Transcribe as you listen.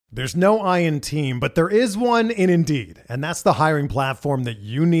There's no I in team, but there is one in Indeed, and that's the hiring platform that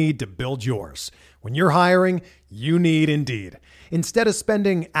you need to build yours. When you're hiring, you need Indeed. Instead of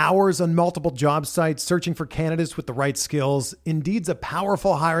spending hours on multiple job sites searching for candidates with the right skills, Indeed's a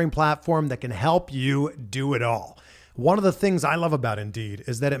powerful hiring platform that can help you do it all. One of the things I love about Indeed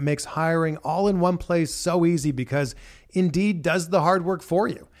is that it makes hiring all in one place so easy because Indeed does the hard work for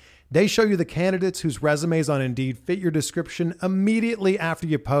you. They show you the candidates whose resumes on Indeed fit your description immediately after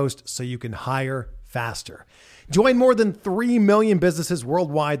you post so you can hire faster. Join more than 3 million businesses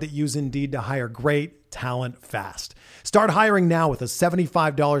worldwide that use Indeed to hire great talent fast. Start hiring now with a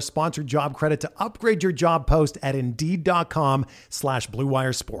 $75 sponsored job credit to upgrade your job post at Indeed.com/Blue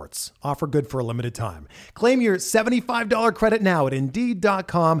Wire Sports. Offer good for a limited time. Claim your $75 credit now at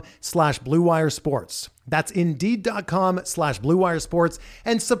Indeed.com/Blue Wire Sports. That's Indeed.com/Blue Wire Sports,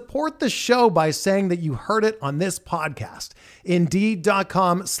 and support the show by saying that you heard it on this podcast.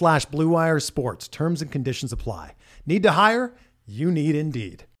 Indeed.com/Blue Wire Sports. Terms and conditions apply. Need to hire? You need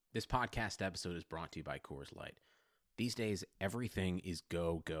Indeed. This podcast episode is brought to you by Coors Light. These days, everything is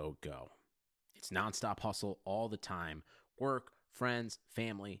go, go, go. It's nonstop hustle all the time. Work, friends,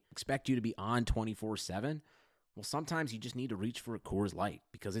 family, expect you to be on 24/7. Well, sometimes you just need to reach for a Coors Light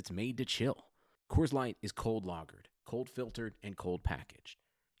because it's made to chill. Coors Light is cold lagered, cold filtered, and cold packaged.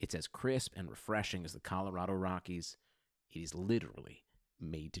 It's as crisp and refreshing as the Colorado Rockies. It is literally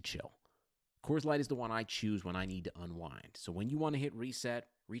made to chill. Coors Light is the one I choose when I need to unwind. So when you want to hit reset,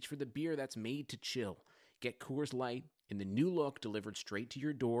 reach for the beer that's made to chill. Get Coors Light in the new look delivered straight to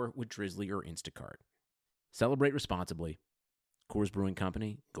your door with Drizzly or Instacart. Celebrate responsibly. Coors Brewing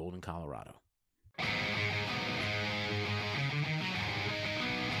Company, Golden, Colorado. Trying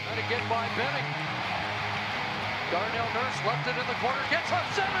to get by Benning. Darnell Nurse left it in the corner, gets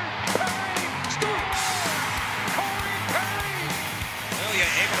left center. Perry scores! Corey Perry! Ilya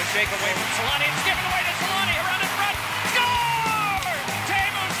able to shake away from Solani. It's given away to Solani. Around in front. Score!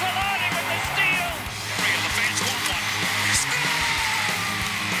 Teemu Solani with the steal. Three in the face. 1-1. Score!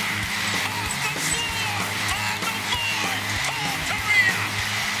 Off the floor! On the board! Paul Kariya!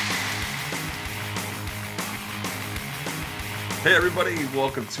 Hey everybody,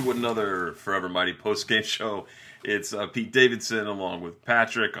 welcome to another Forever Mighty post-game show. It's Pete Davidson along with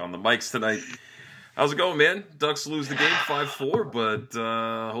Patrick on the mics tonight. How's it going, man? Ducks lose the game 5-4, but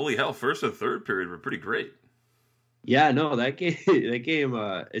holy hell, first and third period were pretty great. Yeah, no, that game,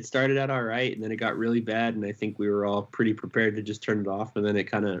 it started out all right, and then it got really bad, and I think we were all pretty prepared to just turn it off, and then it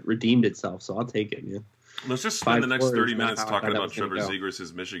kind of redeemed itself, so I'll take it, man. Let's just spend the next 30 minutes talking about Trevor go.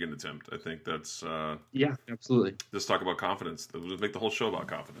 Zegras' Michigan attempt. I think that's... yeah, absolutely. Just talk about confidence. We'll make the whole show about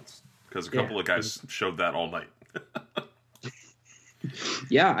confidence, because a couple of guys showed that all night.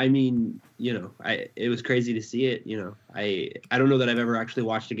 Yeah, I mean, it was crazy to see it. I don't know that I've ever actually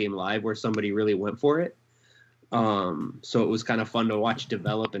watched a game live where somebody really went for it. So it was kind of fun to watch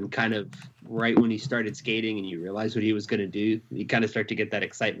develop, and kind of right when he started skating and you realize what he was going to do, you kind of start to get that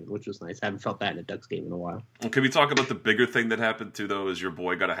excitement, which was nice. I haven't felt that in a Ducks game in a while. Well, can we talk about the bigger thing that happened too, though, is your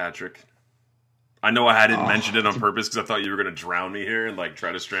boy got a hat trick? I know I hadn't mentioned it on purpose because I thought you were going to drown me here and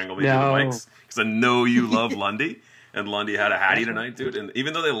try to strangle me to the mics, because I know you love Lundy. And Lundy had a hattie tonight, dude. And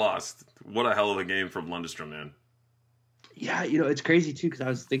even though they lost, what a hell of a game from Lundestrom, man. Yeah, it's crazy, too, because I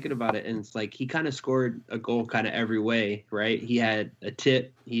was thinking about it. And it's like he kind of scored a goal kind of every way, right? He had a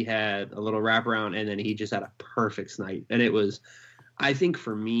tip, he had a little wraparound, and then he just had a perfect snipe. And it was, I think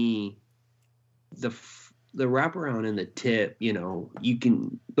for me, the wraparound and the tip,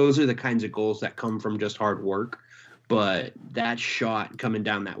 those are the kinds of goals that come from just hard work. But that shot coming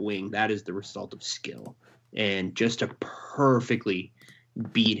down that wing, that is the result of skill. And just to perfectly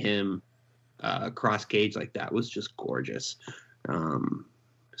beat him across cage like that was just gorgeous.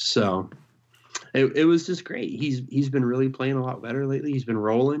 So it was just great. He's been really playing a lot better lately. He's been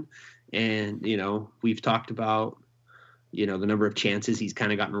rolling, and we've talked about the number of chances he's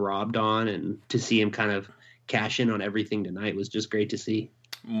kind of gotten robbed on, and to see him kind of cash in on everything tonight was just great to see.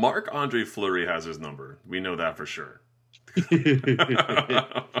 Marc-Andre Fleury has his number. We know that for sure.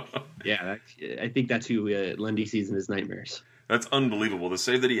 Yeah, I think that's who Lundy sees in his nightmares. That's unbelievable. The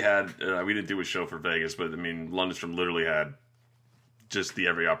save that he had, we didn't do a show for Vegas, but I mean, Lundestrom literally had just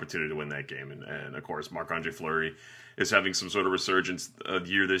every opportunity to win that game. And of course, Marc-Andre Fleury is having some sort of resurgence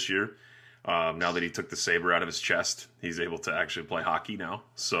year this year. Now that he took the saber out of his chest, he's able to actually play hockey now.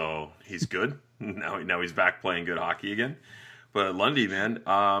 So he's good. Now he's back playing good hockey again. But Lundy, man,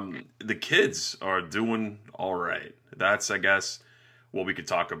 the kids are doing all right. That's, I guess, what we could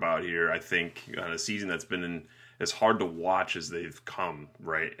talk about here. I think a season that's been as hard to watch as they've come,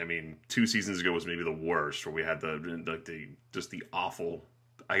 right? I mean, 2 seasons ago was maybe the worst, where we had the awful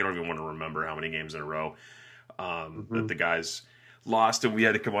I don't even want to remember how many games in a row that the guys lost, and we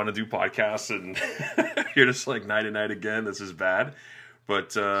had to come on and do podcasts, and you're just like night and night again. This is bad,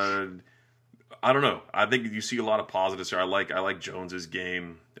 but I don't know. I think you see a lot of positives here. I like Jones's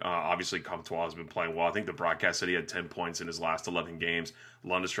game. Obviously, Comtois has been playing well. I think the broadcast said he had 10 points in his last 11 games.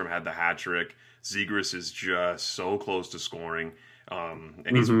 Lundestrom had the hat trick. Zegras is just so close to scoring.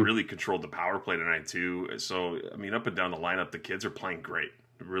 And he's really controlled the power play tonight, too. So, I mean, up and down the lineup, the kids are playing great.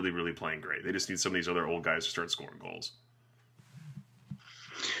 Really, really playing great. They just need some of these other old guys to start scoring goals.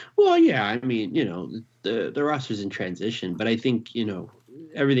 Well, yeah, I mean, the roster's in transition, but I think,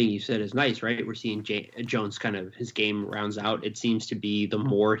 everything you said is nice, right? We're seeing Jones kind of, his game rounds out. It seems to be the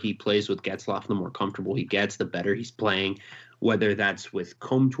more he plays with Getzlaf, the more comfortable he gets, the better he's playing, whether that's with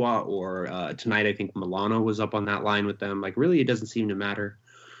Comtois or tonight I think Milano was up on that line with them. Like, really, it doesn't seem to matter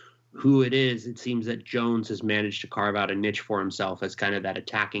who it is. It seems that Jones has managed to carve out a niche for himself as kind of that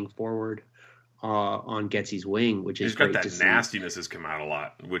attacking forward on Getsy's wing, which is great to see. He's got that nastiness has come out a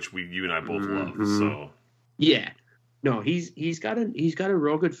lot, which you and I both love. So yeah. No, he's got a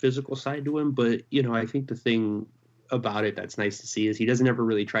real good physical side to him, but I think the thing about it that's nice to see is he doesn't ever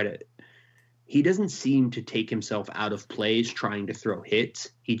really he doesn't seem to take himself out of plays trying to throw hits.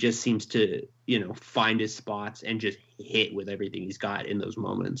 He just seems to, find his spots and just hit with everything he's got in those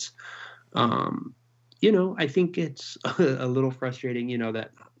moments. I think it's a little frustrating, that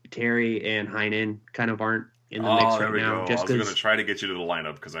Terry and Heinen kind of aren't in the mix right now. I was going to try to get you to the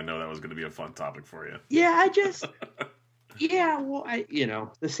lineup because I know that was going to be a fun topic for you. Yeah,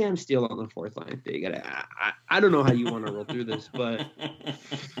 the Sam Steele on the fourth line thing. I don't know how you want to roll through this, but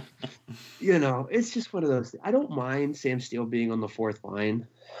it's just one of those things. I don't mind Sam Steele being on the fourth line.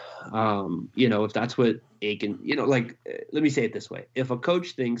 If that's what Aiken, let me say it this way. If a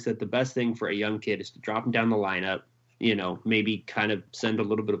coach thinks that the best thing for a young kid is to drop him down the lineup, maybe kind of send a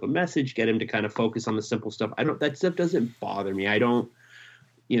little bit of a message, get him to kind of focus on the simple stuff. That stuff doesn't bother me. I don't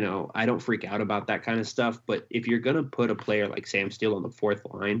freak out about that kind of stuff. But if you're going to put a player like Sam Steele on the fourth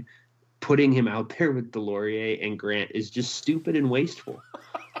line, putting him out there with Delorier and Grant is just stupid and wasteful.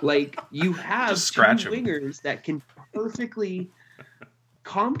 Like, you have two wingers that can perfectly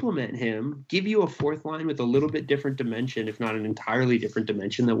complement him, give you a fourth line with a little bit different dimension, if not an entirely different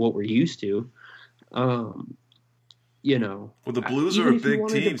dimension than what we're used to. Well, the Blues are a big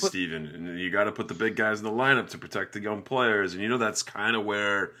team, Steven, and you got to put the big guys in the lineup to protect the young players, and that's kind of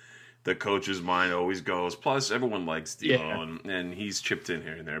where the coach's mind always goes. Plus, everyone likes D'Lo, and he's chipped in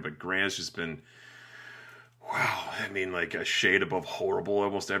here and there, but Grant's just been, like a shade above horrible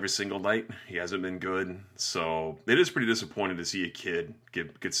almost every single night. He hasn't been good, so it is pretty disappointing to see a kid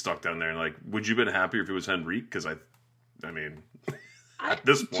get stuck down there. And like, would you have been happier if it was Henrique? Because at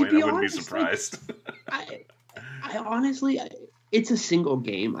this point, I wouldn't be surprised. I honestly, it's a single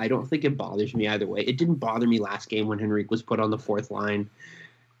game. I don't think it bothers me either way. It didn't bother me last game when Henrique was put on the fourth line,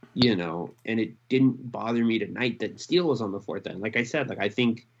 and it didn't bother me tonight that Steele was on the fourth line. Like I said, I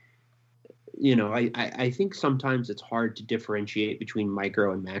think, I think sometimes it's hard to differentiate between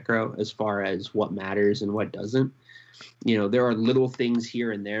micro and macro as far as what matters and what doesn't. There are little things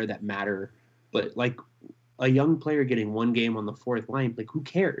here and there that matter, but like a young player getting one game on the fourth line, like, who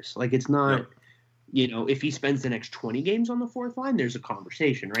cares? Like, it's not... Yep. If he spends the next 20 games on the fourth line, there's a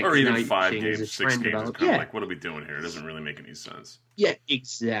conversation, right? Or even 5 games, 6 games. It's kind of like, what are we doing here? It doesn't really make any sense. Yeah,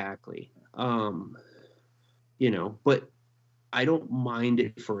 exactly. But I don't mind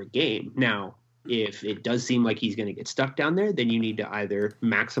it for a game. Now, if it does seem like he's going to get stuck down there, then you need to either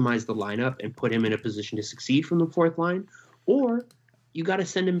maximize the lineup and put him in a position to succeed from the fourth line, or you got to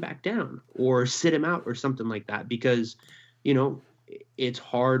send him back down or sit him out or something like that, because, it's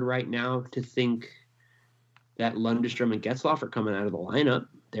hard right now to think that Lundestrom and Getzlaf are coming out of the lineup.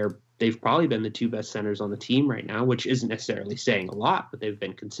 They've probably been the two best centers on the team right now, which isn't necessarily saying a lot, but they've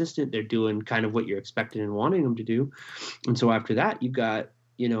been consistent. They're doing kind of what you're expecting and wanting them to do. And so after that, you've got,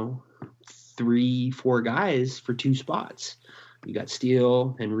 3-4 guys for 2 spots. You got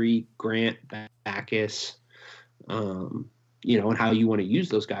Steele, Henrique, Grant, Backus, and how you want to use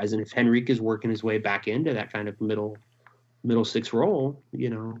those guys. And if Henrique is working his way back into that kind of middle 6 role,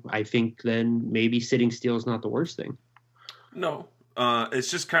 I think then maybe sitting Steele is not the worst thing. No.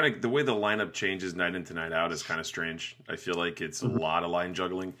 It's just kind of the way the lineup changes night in to night out is kind of strange. I feel like it's a lot of line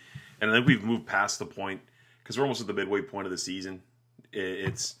juggling. And I think we've moved past the point, because we're almost at the midway point of the season.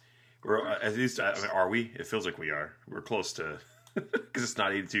 Are we? It feels like we are. We're close to, because it's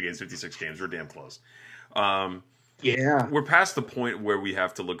not 82 games, 56 games. We're damn close. Yeah. We're past the point where we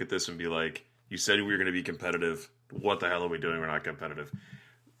have to look at this and be like, you said we were going to be competitive. What the hell are we doing? We're not competitive.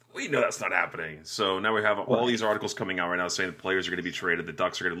 We know that's not happening. So now we have all these articles coming out right now saying the players are going to be traded. The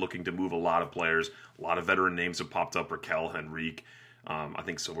Ducks are going to be looking to move a lot of players. A lot of veteran names have popped up. Raquel, Henrique. I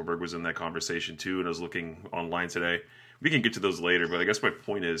think Silverberg was in that conversation too, and I was looking online today. We can get to those later, but I guess my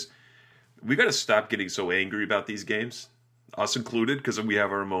point is we got to stop getting so angry about these games, us included, because we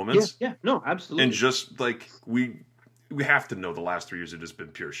have our moments. Yeah, no, absolutely. And just like we have to know the last 3 years have just been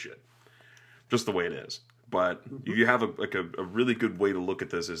pure shit, just the way it is. But if you have a really good way to look at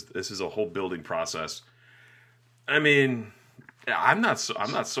this is a whole building process. I mean, I'm not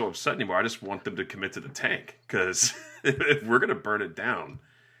so upset anymore. I just want them to commit to the tank, because if we're gonna burn it down,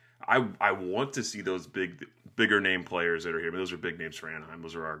 I want to see those bigger name players that are here. I mean, those are big names for Anaheim.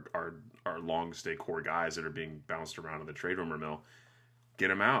 Those are our long stay core guys that are being bounced around in the trade rumor mill. Get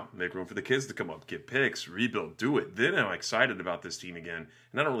them out. Make room for the kids to come up. Get picks. Rebuild. Do it. Then I'm excited about this team again.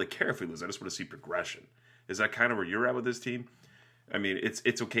 And I don't really care if we lose. I just want to see progression. Is that kind of where you're at with this team? I mean,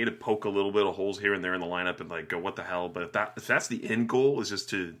 it's okay to poke a little bit of holes here and there in the lineup and like go, what the hell? But if that's the end goal, is just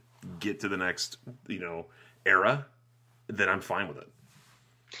to get to the next era, then I'm fine with it.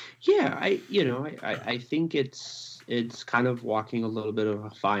 Yeah, I think it's kind of walking a little bit of a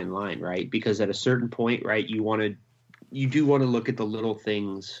fine line, right? Because at a certain point, right, you do want to look at the little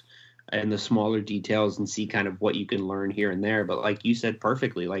things and the smaller details and see kind of what you can learn here and there. But like you said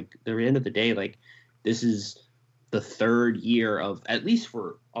perfectly, like at the end of the day, like this is the third year of, at least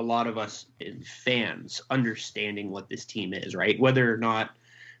for a lot of us fans, understanding what this team is, right? Whether or not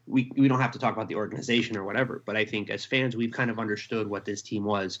we don't have to talk about the organization or whatever, but I think as fans, we've kind of understood what this team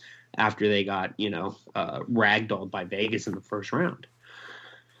was after they got, ragdolled by Vegas in the first round.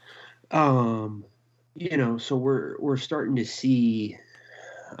 So we're starting to see,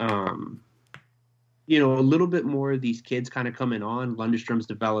 a little bit more of these kids kind of coming on. Lundestrom's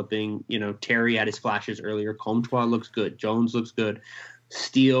developing, Terry had his flashes earlier. Comtois looks good. Jones looks good.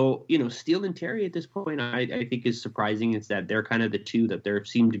 Steele and Terry at this point, I think is surprising. Is that they're kind of the two that there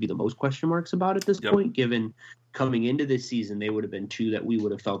seem to be the most question marks about at this point, given coming into this season, they would have been two that we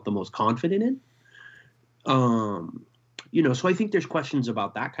would have felt the most confident in. So I think there's questions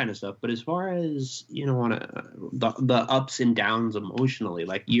about that kind of stuff. But as far as, the ups and downs emotionally,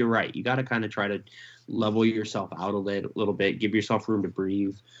 like you're right, you got to kind of try to level yourself out a little bit, give yourself room to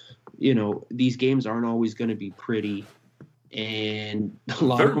breathe. These games aren't always going to be pretty. And a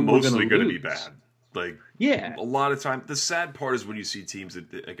lot of them are mostly going to be bad. Like, a lot of time. The sad part is when you see teams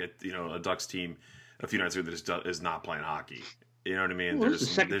that, like, a Ducks team a few nights ago that is not playing hockey. You know what I mean? Well, they're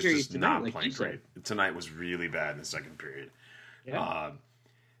just not playing great. Said. Tonight was really bad in the second period. Yeah.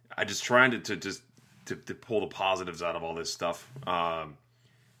 I just trying to pull the positives out of all this stuff. I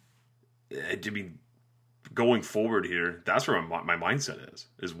mean, going forward here, that's where my mindset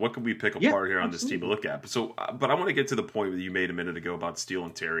is what can we pick apart here on this team to look at. So, but I want to get to the point that you made a minute ago about Steele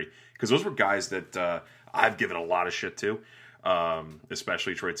and Terry, because those were guys that I've given a lot of shit to,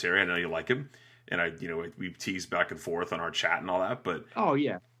 especially Troy Terry. I know you like him. And we've teased back and forth on our chat and all that, but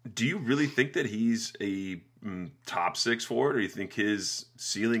do you really think that he's a top six forward, or do you think his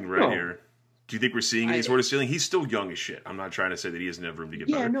ceiling here? Do you think we're seeing any sort of ceiling? He's still young as shit. I'm not trying to say that he doesn't have room to get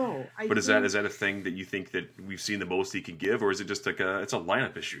better. But is that a thing that you think that we've seen the most he can give, or is it just like it's a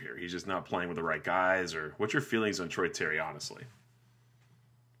lineup issue here? He's just not playing with the right guys, or what's your feelings on Troy Terry, honestly?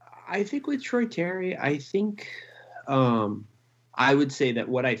 I think with Troy Terry, I would say that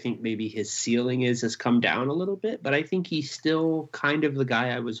what I think maybe his ceiling has come down a little bit, but I think he's still kind of the guy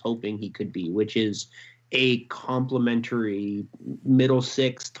I was hoping he could be, which is a complimentary middle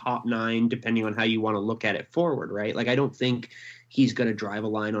six, top nine, depending on how you want to look at it forward, right? Like, I don't think he's going to drive a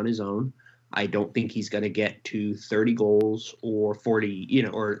line on his own. I don't think he's going to get to 30 goals or 40,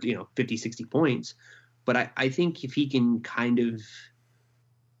 or 50, 60 points. But I think if he can kind of,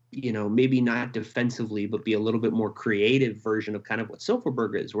 maybe not defensively, but be a little bit more creative version of kind of what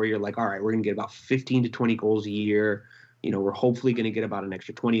Silverberg is, where you're like, all right, we're going to get about 15 to 20 goals a year. We're hopefully going to get about an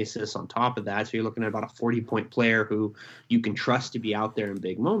extra 20 assists on top of that. So you're looking at about a 40-point player who you can trust to be out there in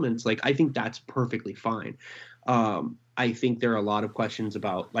big moments. Like, I think that's perfectly fine. I think there are a lot of questions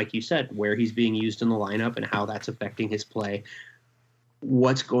about, like you said, where he's being used in the lineup and how that's affecting his play.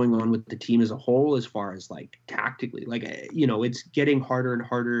 What's going on with the team as a whole, as far as like tactically, like, it's getting harder and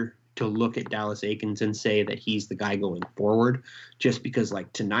harder to look at Dallas Eakins and say that he's the guy going forward, just because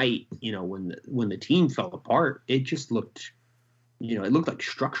like tonight, when the team fell apart, it just looked, it looked like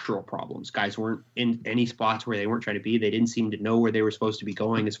structural problems. Guys weren't in any spots where they weren't trying to be. They didn't seem to know where they were supposed to be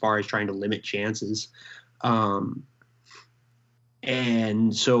going as far as trying to limit chances.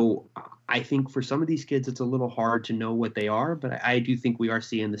 And so I think for some of these kids, it's a little hard to know what they are, but I do think we are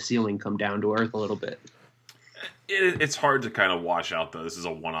seeing the ceiling come down to earth a little bit. It's hard to kind of wash out though. This is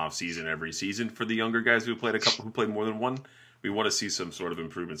a one-off season every season for the younger guys who played more than one. We want to see some sort of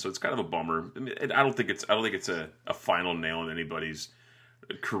improvement, so it's kind of a bummer. I mean, I don't think it's a final nail in anybody's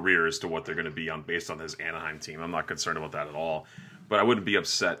career as to what they're going to be on based on this Anaheim team. I'm not concerned about that at all. But I wouldn't be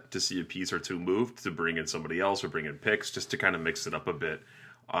upset to see a piece or two moved to bring in somebody else or bring in picks just to kind of mix it up a bit.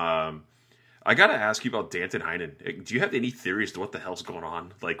 I got to ask you about Danton Heinen. Do you have any theories to what the hell's going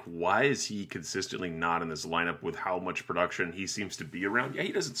on? Like, why is he consistently not in this lineup with how much production he seems to be around? Yeah,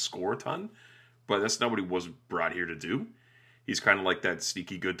 he doesn't score a ton, but that's not what he was brought here to do. He's kind of like that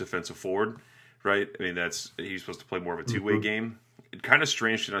sneaky good defensive forward, right? I mean, he's supposed to play more of a two-way game. It's kind of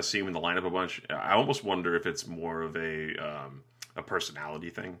strange to not see him in the lineup a bunch. I almost wonder if it's more of a personality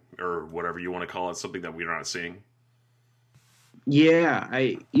thing or whatever you want to call it, something that we're not seeing. Yeah,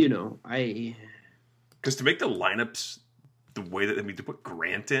 because to make the lineups the way that to put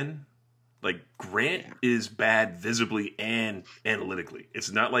Grant in, like Grant is bad visibly and analytically.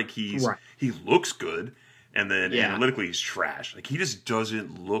 It's not like he looks good and then analytically he's trash. Like he just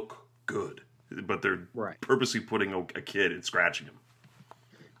doesn't look good. But they're purposely putting a kid and scratching him.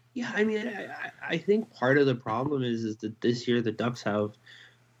 Yeah, I mean, I think part of the problem is that this year the Ducks have,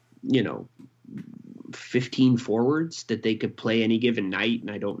 15 forwards that they could play any given night, and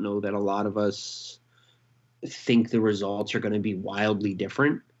I don't know that a lot of us think the results are going to be wildly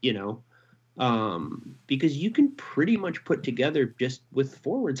different, because you can pretty much put together just with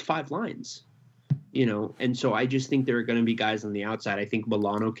forwards 5 lines, and so I just think there are going to be guys on the outside. I think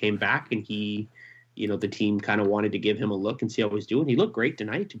Milano came back and he, the team kind of wanted to give him a look and see how he was doing. He looked great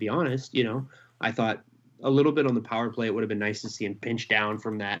tonight, to be honest. I thought a little bit on the power play, it would have been nice to see him pinch down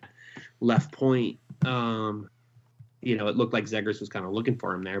from that left point. It looked like Zegras was kind of looking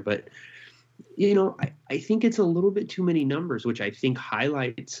for him there, but I think it's a little bit too many numbers, which I think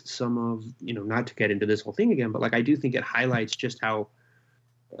highlights some of, not to get into this whole thing again, but like I do think it highlights just how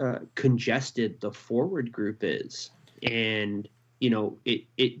congested the forward group is. And,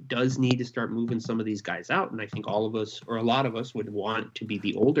 it does need to start moving some of these guys out. And I think all of us, or a lot of us, would want to be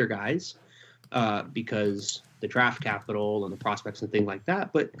the older guys because the draft capital and the prospects and things like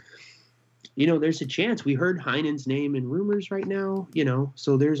that. But, there's a chance. We heard Heinen's name in rumors right now,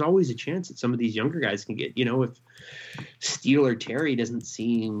 so there's always a chance that some of these younger guys can get, if Steele or Terry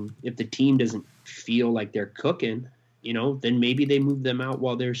if the team doesn't feel like they're cooking, then maybe they move them out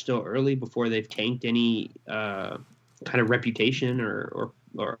while they're still early before they've tanked any kind of reputation or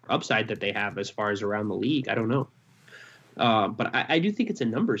upside that they have as far as around the league. I don't know. But I do think it's a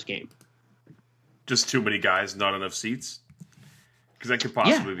numbers game. Just too many guys, not enough seats? Because that could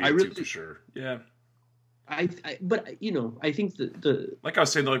possibly be it too, for sure. Yeah. I think the like I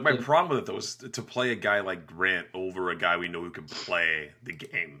was saying, my problem with it though is to play a guy like Grant over a guy we know who can play the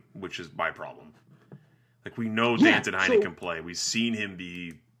game, which is my problem. Like we know Danton Heinen can play. We've seen him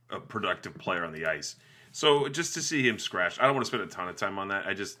be a productive player on the ice. So just to see him scratch, I don't want to spend a ton of time on that.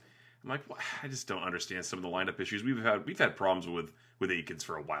 I just don't understand some of the lineup issues we've had problems with Aikens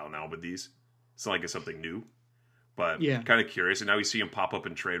for a while now with these. It's not like it's something new. But kind of curious, and now we see him pop up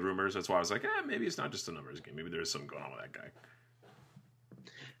in trade rumors. That's why I was like, maybe it's not just a numbers game. Maybe there's something going on with that guy.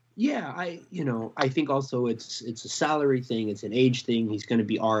 Yeah, I think also it's a salary thing, it's an age thing. He's going to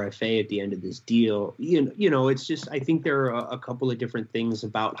be RFA at the end of this deal. It's just I think there are a couple of different things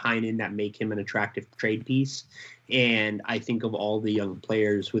about Heinen that make him an attractive trade piece. And I think of all the young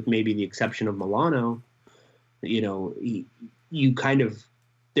players, with maybe the exception of Milano, you kind of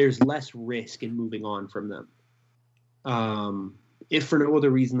there's less risk in moving on from them. If for no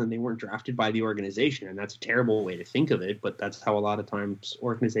other reason than they weren't drafted by the organization. And that's a terrible way to think of it, but that's how a lot of times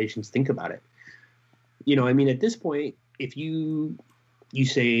organizations think about it. At this point, if you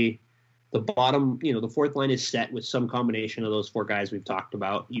say the bottom, the fourth line is set with some combination of those 4 guys we've talked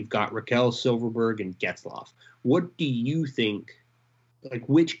about. You've got Raquel, Silverberg, and Getzlaf. What do you think,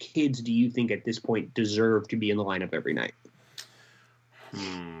 which kids do you think at this point deserve to be in the lineup every night?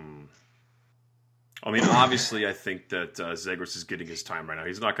 I mean, obviously, I think that Zegras is getting his time right now.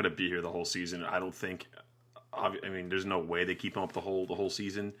 He's not going to be here the whole season. I don't think. I mean, there's no way they keep him up the whole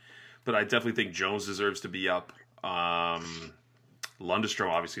season. But I definitely think Jones deserves to be up.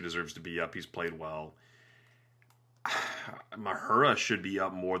 Lundestrom obviously deserves to be up. He's played well. Mahura should be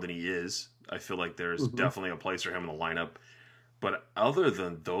up more than he is. I feel like there's definitely a place for him in the lineup. But other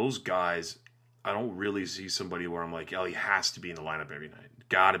than those guys, I don't really see somebody where I'm like, he has to be in the lineup every night.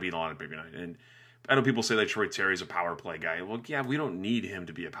 Got to be in the lineup every night. And I know people say that Troy Terry's a power play guy. Well, yeah, we don't need him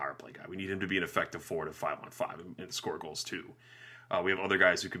to be a power play guy. We need him to be an effective forward at 5-on-5 and score goals too. We have other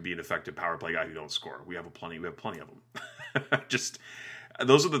guys who can be an effective power play guy who don't score. We have plenty of them.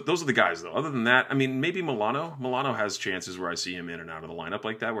 Those are the guys, though. Other than that, I mean, maybe Milano. Milano has chances where I see him in and out of the lineup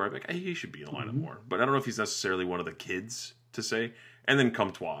like that, where I'm like, hey, he should be in the lineup more. But I don't know if he's necessarily one of the kids to say. And then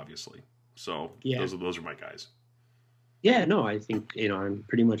Comtois, obviously. So those are my guys. Yeah, no, I think, I'm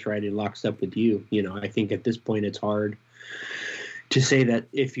pretty much right in lockstep with you. I think at this point it's hard to say that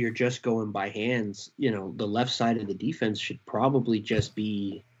if you're just going by hands, the left side of the defense should probably just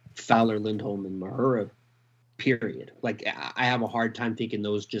be Fowler, Lindholm, and Mahura, period. Like, I have a hard time thinking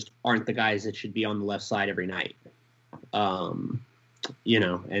those just aren't the guys that should be on the left side every night. And,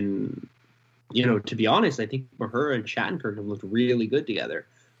 to be honest, I think Mahura and Shattenkirk have looked really good together,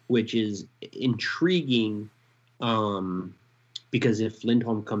 which is intriguing. Because if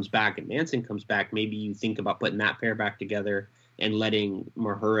Lindholm comes back and Manson comes back, maybe you think about putting that pair back together and letting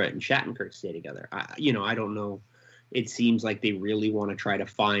Mahura and Shattenkirk stay together. I don't know. It seems like they really want to try to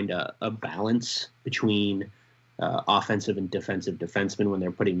find a balance between offensive and defensive defensemen when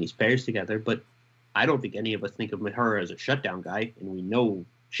they're putting these pairs together. But I don't think any of us think of Mahura as a shutdown guy, and we know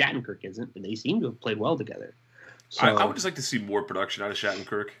Shattenkirk isn't, and they seem to have played well together. So, I would just like to see more production out of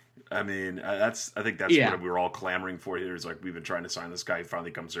Shattenkirk. I mean, I think that's what we were all clamoring for here. Is like, we've been trying to sign this guy. He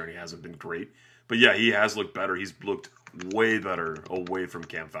finally comes there, and he hasn't been great. But yeah, he has looked better. He's looked way better away from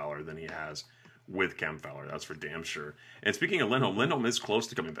Cam Fowler than he has with Cam Fowler. That's for damn sure. And speaking of Lindholm is close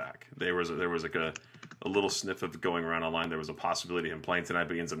to coming back. There was like a little sniff of going around online. There was a possibility of him playing tonight,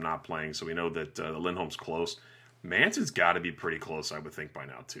 but he ends up not playing. So we know that Lindholm's close. Manson's got to be pretty close, I would think, by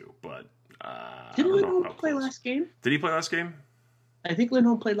now too. But didn't Lindholm play last game? Did he play last game? I think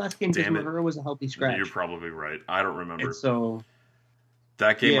Lindholm played last game because Mahura was a healthy scratch. You're probably right. I don't remember. And so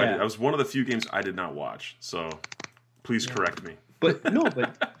that game, that was one of the few games I did not watch. So please correct me. But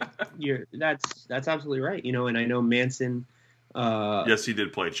that's absolutely right. And I know Manson. Yes, he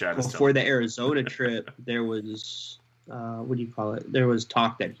did play Chad. Before the Arizona trip, there was what do you call it? There was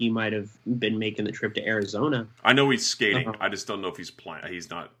talk that he might have been making the trip to Arizona. I know he's skating. I just don't know if he's playing.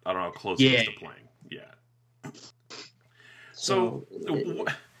 He's not. I don't know how close he is to playing. Yeah. So,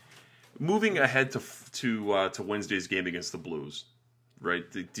 moving ahead to Wednesday's game against the Blues, right?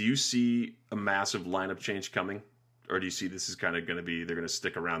 Do you see a massive lineup change coming, or do you see this is kind of going to be they're going to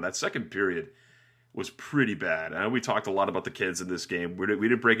stick around? That second period was pretty bad. I know we talked a lot about the kids in this game. We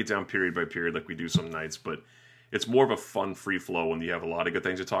didn't break it down period by period like we do some nights, but it's more of a fun free flow when you have a lot of good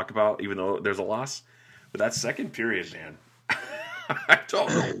things to talk about, even though there's a loss. But that second period, man, I don't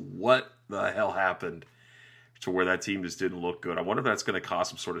know what the hell happened to where that team just didn't look good. I wonder if that's going to cause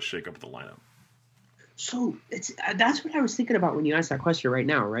some sort of shakeup of the lineup. So that's what I was thinking about when you asked that question right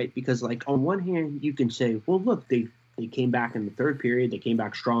now, right? Because, like, on one hand, you can say, well, look, they came back in the third period. They came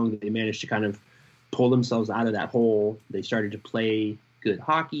back strong. They managed to kind of pull themselves out of that hole. They started to play good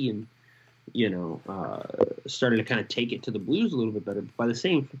hockey and, started to kind of take it to the Blues a little bit better. But by the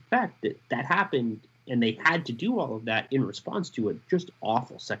same fact that happened, and they had to do all of that in response to a just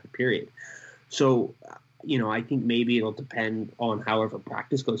awful second period. So, I think maybe it'll depend on however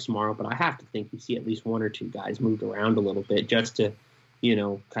practice goes tomorrow, but I have to think you see at least one or two guys moved around a little bit just to,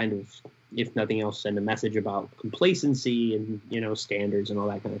 kind of, if nothing else, send a message about complacency and, standards and all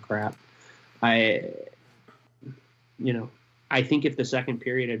that kind of crap. I think if the second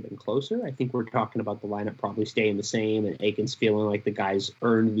period had been closer, I think we're talking about the lineup probably staying the same and Aiken's feeling like the guys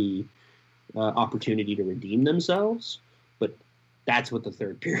earned the opportunity to redeem themselves. But that's what the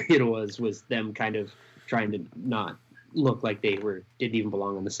third period was them kind of trying to not look like they didn't even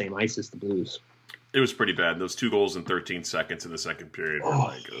belong on the same ice as the Blues. It was pretty bad. Those 2 goals in 13 seconds in the second period were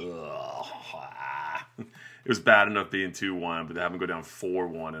ugh. It was bad enough being 2-1, but to have them go down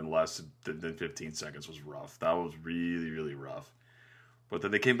 4-1 in less than 15 seconds was rough. That was really, really rough. But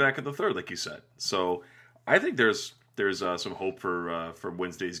then they came back in the third, like you said. So I think there's some hope for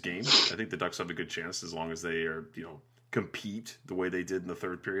Wednesday's game. I think the Ducks have a good chance as long as they are, compete the way they did in the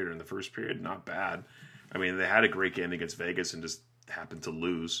third period or in the first period. Not bad. I mean, they had a great game against Vegas and just happened to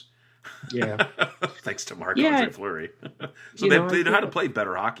lose. Yeah. Thanks to Marc-Andre Fleury. So they know how to play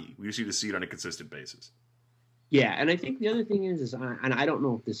better hockey. We just need to see it on a consistent basis. Yeah, and I think the other thing is and I don't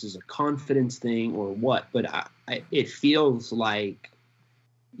know if this is a confidence thing or what, but it feels like,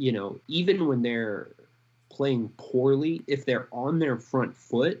 even when they're playing poorly, if they're on their front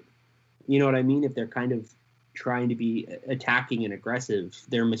foot, you know what I mean? If they're kind of trying to be attacking and aggressive,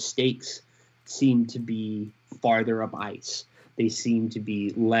 their mistakes seem to be farther up ice. They seem to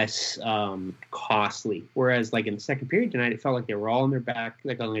be less costly. Whereas, like, in the second period tonight, it felt like they were all on their back,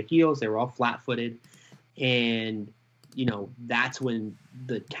 like on their heels. They were all flat-footed. And, that's when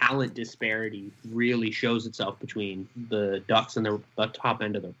the talent disparity really shows itself between the Ducks and the top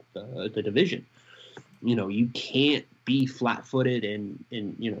end of the division. You can't be flat-footed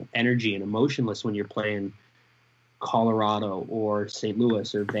and energy and emotionless when you're playing Colorado or St.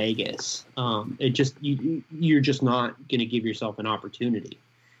 Louis or Vegas. You're just not going to give yourself an opportunity.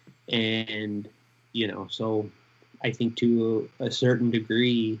 And, so I think to a certain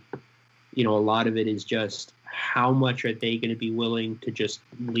degree, a lot of it is just how much are they going to be willing to just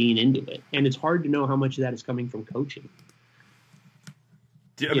lean into it? And it's hard to know how much of that is coming from coaching.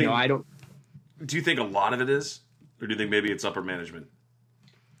 Do you think a lot of it is? Or do you think maybe it's upper management?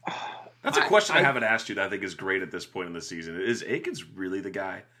 That's a question I haven't asked you that I think is great at this point in the season. Is Aikens really the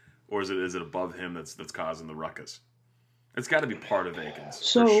guy? Or is it above him that's causing the ruckus? It's got to be part of Aikens,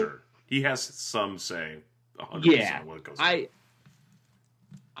 for sure. He has some say 100% of what goes on.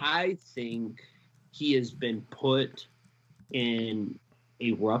 I think he has been put in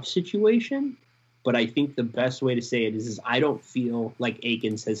a rough situation, but I think the best way to say it is I don't feel like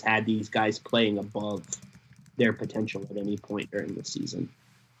Aikens has had these guys playing above their potential at any point during the season.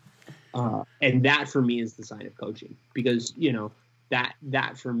 And that for me is the sign of coaching, because,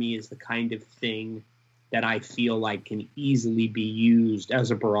 that for me is the kind of thing that I feel like can easily be used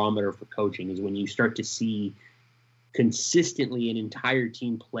as a barometer for coaching, is when you start to see consistently an entire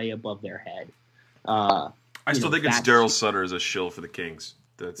team play above their head. I still think it's Daryl Sutter as a shill for the Kings.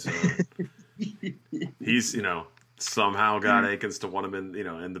 That's he's somehow got Aikens to want him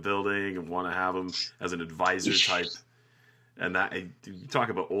in the building and want to have him as an advisor type. And that, you talk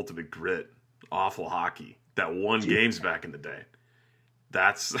about ultimate grit, awful hockey that won games back in the day.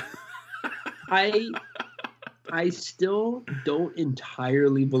 That's I still don't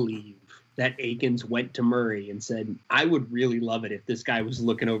entirely believe that Aikens went to Murray and said, I would really love it if this guy was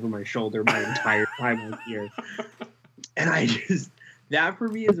looking over my shoulder my entire time here. And that for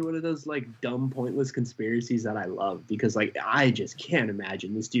me is one of those dumb, pointless conspiracies that I love, because I just can't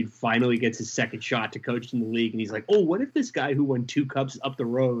imagine this dude finally gets his second shot to coach in the league. And he's like, oh, what if this guy who won 2 cups up the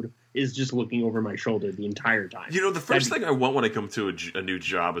road is just looking over my shoulder the entire time? The first thing I want when I come to a new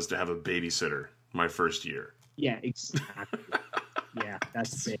job is to have a babysitter my first year. Yeah, exactly. Yeah,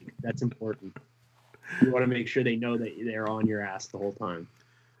 that's big. That's important. You want to make sure they know that they're on your ass the whole time.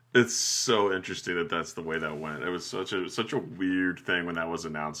 It's so interesting that that's the way that went. It was such a weird thing when that was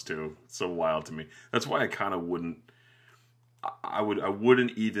announced too. It's so wild to me. That's why I kind of wouldn't. I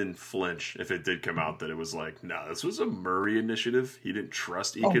wouldn't even flinch if it did come out that it was no, this was a Murray initiative. He didn't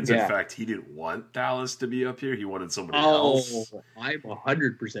trust Eakins. In fact, he didn't want Dallas to be up here. He wanted somebody else. I'm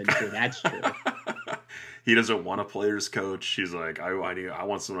 100% sure that's true. He doesn't want a player's coach. He's like, I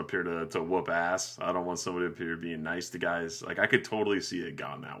want someone up here to whoop ass. I don't want somebody up here being nice to guys. I could totally see it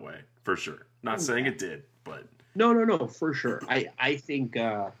gone that way, for sure. Not saying it did, but no, for sure. I think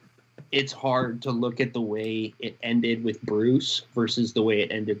it's hard to look at the way it ended with Bruce versus the way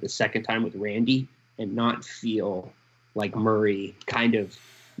it ended the second time with Randy and not feel like Murray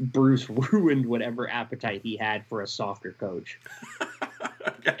Bruce ruined whatever appetite he had for a softer coach.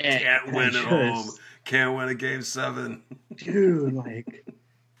 Can't win at home. Can't win a game 7. Dude,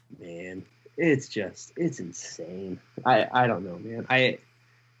 man, it's insane. I don't know, man. I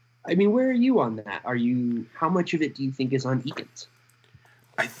mean, where are you on that? How much of it do you think is on Eakins?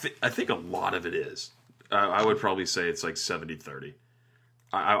 I think a lot of it is. I would probably say it's 70-30.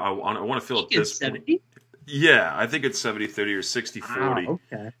 I want to feel at this 70? Yeah, I think it's 70-30 or 60-40. Wow,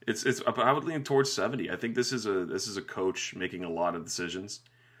 okay. I would lean towards 70. I think this is a coach making a lot of decisions.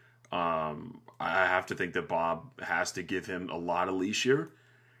 I have to think that Bob has to give him a lot of leash here.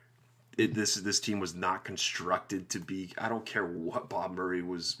 This team was not constructed to be. I don't care what Bob Murray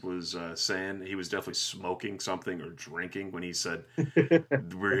was saying. He was definitely smoking something or drinking when he said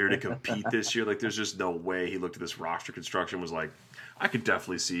we're here to compete this year. There's just no way he looked at this roster construction was like, I could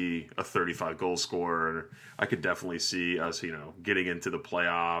definitely see a 35 goal scorer. I could definitely see us, getting into the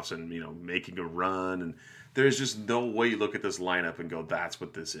playoffs and making a run. And there's just no way you look at this lineup and go, that's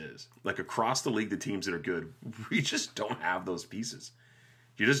what this is. Across the league, the teams that are good, we just don't have those pieces.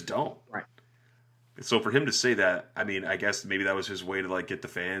 You just don't. Right. So for him to say that, I mean, I guess maybe that was his way to get the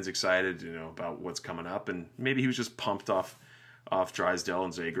fans excited, about what's coming up, and maybe he was just pumped off Drysdale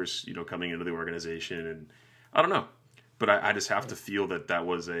and Zagers, coming into the organization, and I don't know, but I just have to feel that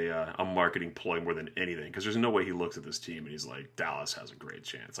was a marketing ploy more than anything, because there's no way he looks at this team and he's like, Dallas has a great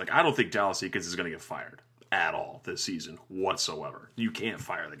chance. I don't think Dallas Eakins is going to get fired at all this season whatsoever. You can't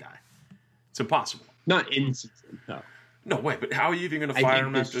fire the guy. It's impossible. Not in season, no. No way, but how are you even going to fire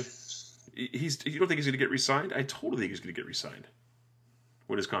him after? You don't think he's going to get re-signed? I totally think he's going to get re-signed.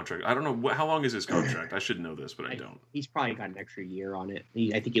 What is contract? I don't know. How long is his contract? I should know this, but I don't. He's probably got an extra year on it.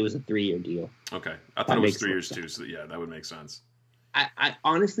 I think it was a 3-year deal. Okay. I thought it was 3 years too, so yeah, that would make sense. I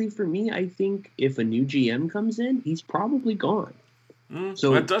honestly, for me, I think if a new GM comes in, he's probably gone.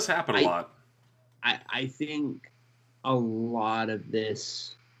 So that does happen a lot. I think a lot of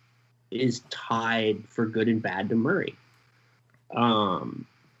this is tied for good and bad to Murray. I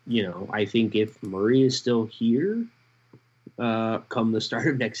think if Murray is still here come the start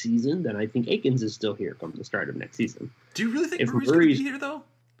of next season, then I think Aikens is still here come the start of next season. Do you really think Murray's going to be here, though?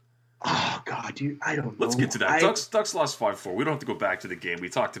 Oh, God, dude, I don't know. Let's get to that. Ducks lost 5-4. We don't have to go back to the game. We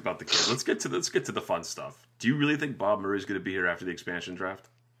talked about the game. Let's get to the fun stuff. Do you really think Bob Murray's going to be here after the expansion draft?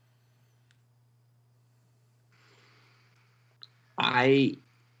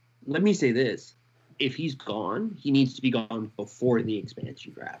 Let me say this. If he's gone, he needs to be gone before the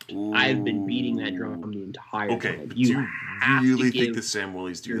expansion draft. Ooh. I've been beating that drum the entire time. Okay, do you really think the Sam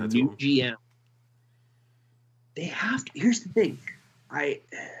Willies do that to him? GM. They have to. Here's the thing.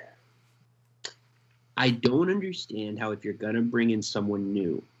 I don't understand how if you're going to bring in someone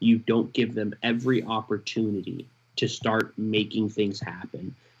new, you don't give them every opportunity to start making things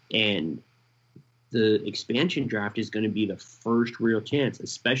happen. And the expansion draft is going to be the first real chance,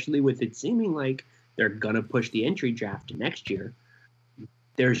 especially with it seeming like they're going to push the entry draft to next year.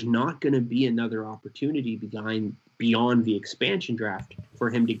 There's not going to be another opportunity beyond the expansion draft for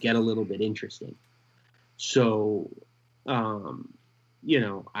him to get a little bit interesting. So, I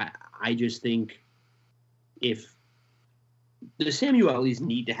just think if the Samuelis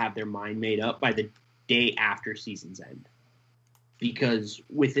need to have their mind made up by the day after season's end, because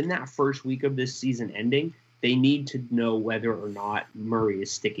within that first week of this season ending, they need to know whether or not Murray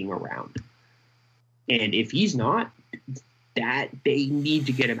is sticking around. And if he's not, that they need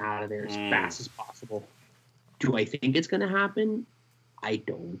to get him out of there as fast as possible. Do I think it's going to happen? I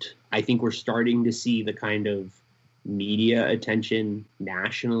don't. I think we're starting to see the kind of media attention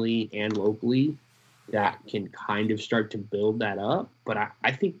nationally and locally that can kind of start to build that up. But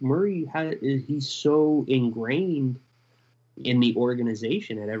I think Murray, he's so ingrained in the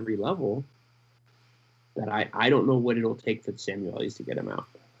organization at every level that I don't know what it'll take for the Samuelis to get him out.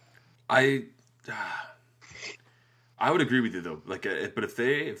 I would agree with you though. But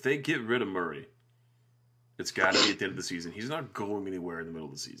if they get rid of Murray, it's got to be at the end of the season. He's not going anywhere in the middle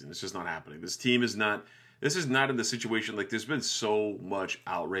of the season. It's just not happening. This team is not. This is not in the situation. Like, there's been so much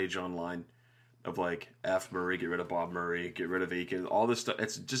outrage online of like F Murray, get rid of Bob Murray, get rid of Aiken, all this stuff.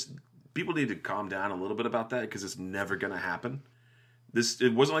 It's just people need to calm down a little bit about that because it's never going to happen.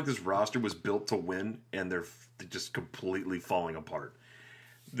 It wasn't like this roster was built to win and they're just completely falling apart.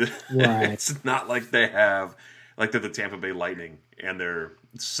 Right. It's not like they're the Tampa Bay Lightning and their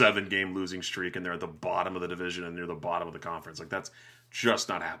 7-game losing streak and they're at the bottom of the division and near the bottom of the conference. Like, that's just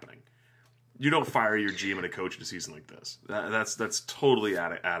not happening. You don't fire your GM and a coach in a season like this. That's totally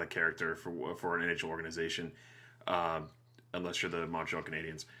out of character for an NHL organization, unless you're the Montreal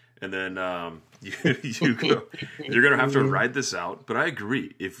Canadiens. And then you're going to have to ride this out. But I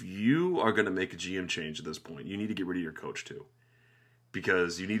agree. If you are going to make a GM change at this point, you need to get rid of your coach too.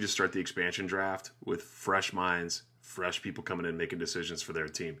 Because you need to start the expansion draft with fresh minds, fresh people coming in making decisions for their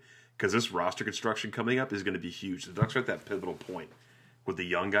team. Because this roster construction coming up is going to be huge. The Ducks are at that pivotal point with the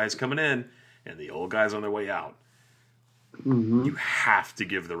young guys coming in and the old guys on their way out. Mm-hmm. You have to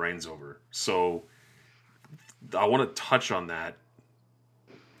give the reins over. So I want to touch on that.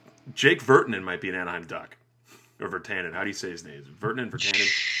 Jake Virtanen might be an Anaheim Duck. Or Virtanen. How do you say his name? Is it Virtanen?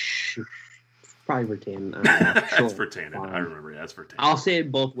 Virtanen? Probably Virtanen. That's Virtanen. I remember. That's Virtanen. I'll say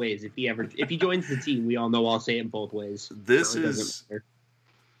it both ways. If he joins the team, we all know I'll say it both ways. This is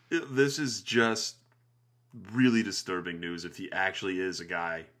just really disturbing news if he actually is a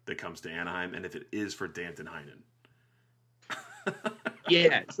guy that comes to Anaheim and if it is for Danton Heinen.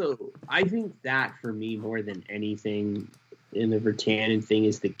 Yeah, so I think that for me more than anything in the Virtanen thing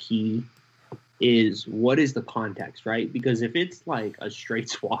is the key is what is the context, right? Because if it's like a straight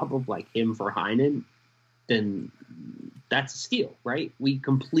swap of like him for Heinen, then that's a steal, right? We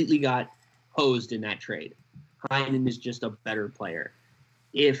completely got hosed in that trade. Heinen is just a better player.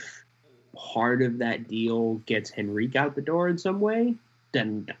 If part of that deal gets Henrique out the door in some way,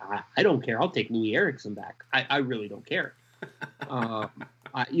 then I don't care. I'll take Louis Eriksson back. I really don't care.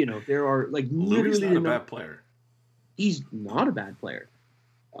 There are like Louis literally not a bad player. He's not a bad player,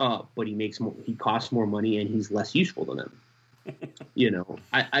 but he makes more. He costs more money, and he's less useful than them.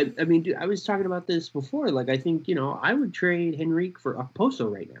 I mean, dude, I was talking about this before. Like, I think I would trade Henrique for Okposo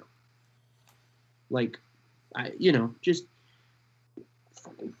right now. Like, just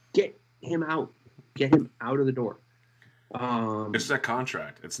fucking get him out of the door. It's that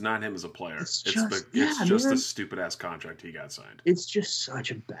contract. It's not him as a player. It's just a stupid ass contract he got signed. It's just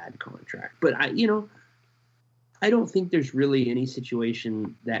such a bad contract. But I don't think there's really any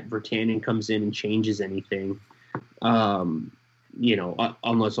situation that Virtanen comes in and changes anything.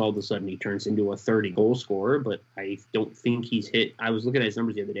 Unless all of a sudden he turns into a 30-goal scorer, but I don't think he's hit. I was looking at his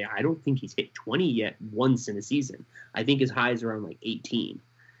numbers the other day. I don't think he's hit 20 yet once in a season. I think his high is around like 18.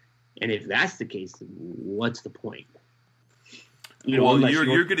 And if that's the case, then what's the point?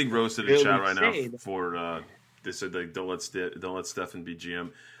 You're getting roasted in chat right now for they said like don't let Stefan be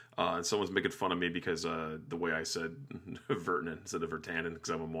GM. And someone's making fun of me because the way I said Vertanen instead of Virtanen because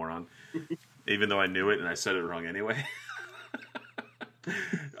I'm a moron, even though I knew it and I said it wrong anyway.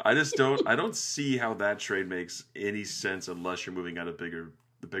 I don't see how that trade makes any sense unless you're moving out the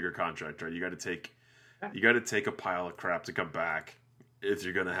bigger contract, right? You got to take a pile of crap to come back if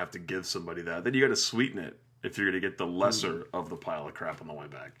you're going to have to give somebody that. Then you got to sweeten it if you're going to get the lesser of the pile of crap on the way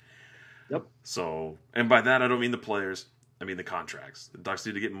back. Yep. So, and by that I don't mean the players, I mean the contracts. The Ducks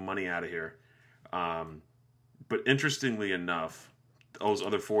need to get money out of here. But interestingly enough, those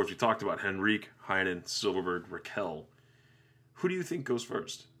other forwards we talked about, Henrique, Heinen, Silverberg, Raquel. Who do you think goes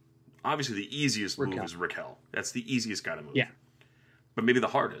first? Obviously, the easiest move is Raquel. That's the easiest guy to move. Yeah. But maybe the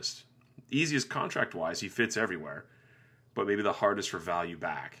hardest. Easiest contract-wise, he fits everywhere. But maybe the hardest for value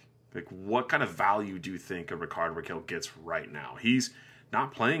back. Like, what kind of value do you think a Rickard Raquel gets right now? He's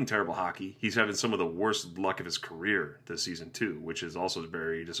not playing terrible hockey. He's having some of the worst luck of his career this season, too, which is also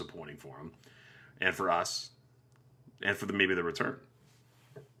very disappointing for him. And for us. And for maybe the return.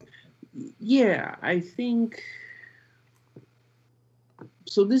 Yeah, I think...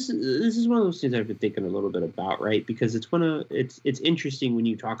 So this is one of those things I've been thinking a little bit about, right? Because it's interesting when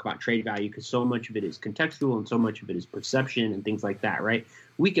you talk about trade value because so much of it is contextual and so much of it is perception and things like that, right?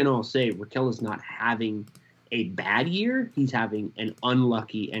 We can all say Raquel is not having a bad year; he's having an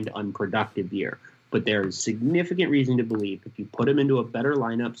unlucky and unproductive year. But there is significant reason to believe if you put him into a better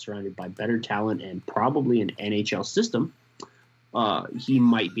lineup, surrounded by better talent and probably an NHL system, he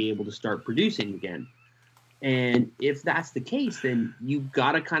might be able to start producing again. And if that's the case, then you've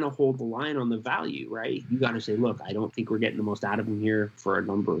got to kind of hold the line on the value, right? You got to say, look, I don't think we're getting the most out of him here for a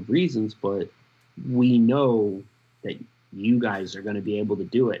number of reasons, but we know that you guys are going to be able to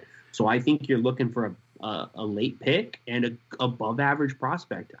do it. So I think you're looking for a late pick and a above average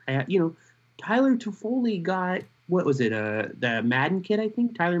prospect. Tyler Toffoli got, what was it? The Madden kid, I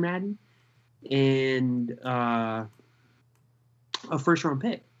think, Tyler Madden, and a first round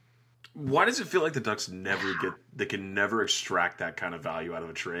pick. Why does it feel like the Ducks can never extract that kind of value out of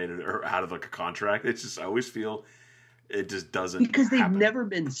a trade or out of like a contract? It's just, I always feel it just doesn't because they've happen. never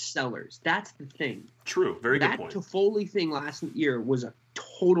been sellers. That's the thing. True. Very good point. That Toffoli thing last year was a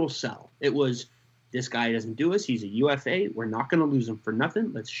total sell. It was, this guy doesn't do us. He's a UFA. We're not going to lose him for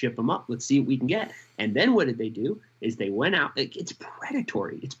nothing. Let's ship him up. Let's see what we can get. And then what did they do is they went out. It's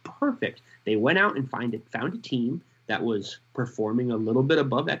predatory. It's perfect. They went out and found a team that was performing a little bit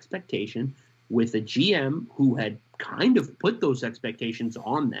above expectation with a GM who had kind of put those expectations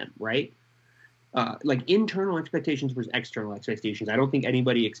on them, right? Like internal expectations versus external expectations. I don't think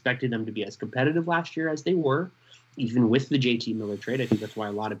anybody expected them to be as competitive last year as they were, even with the JT Miller trade. I think that's why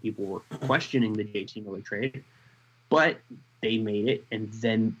a lot of people were questioning the JT Miller trade. But they made it, and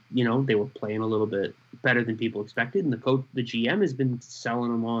then, they were playing a little bit better than people expected, and the GM has been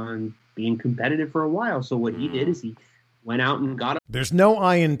selling them on being competitive for a while. So what he did is he went out and got There's no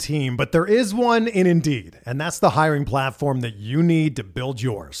I in team, but there is one in Indeed, and that's the hiring platform that you need to build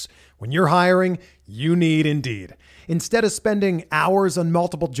yours. When you're hiring, you need Indeed. Instead of spending hours on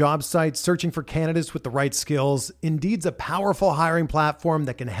multiple job sites searching for candidates with the right skills, Indeed's a powerful hiring platform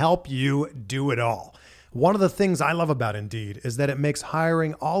that can help you do it all. One of the things I love about Indeed is that it makes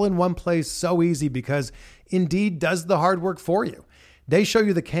hiring all in one place so easy because Indeed does the hard work for you. They show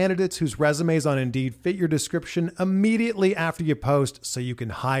you the candidates whose resumes on Indeed fit your description immediately after you post so you can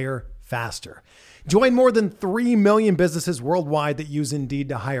hire faster. Join more than 3 million businesses worldwide that use Indeed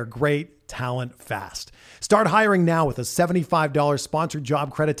to hire great talent fast. Start hiring now with a $75 sponsored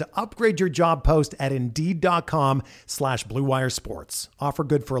job credit to upgrade your job post at Indeed.com/Blue Wire Sports. Offer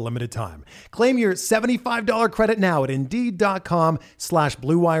good for a limited time. Claim your $75 credit now at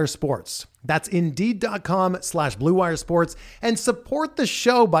Indeed.com/Blue Wire Sports. That's Indeed.com/Blue Wire Sports, and support the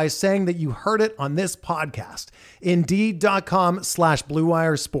show by saying that you heard it on this podcast. Indeed.com/Blue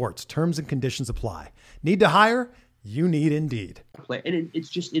Wire Sports. Terms and conditions apply. Need to hire? You need Indeed. And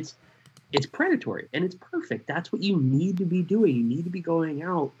it's predatory, and it's perfect. That's what you need to be doing. You need to be going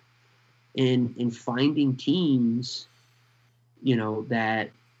out and finding teams,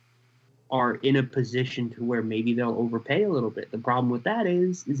 that are in a position to where maybe they'll overpay a little bit. The problem with that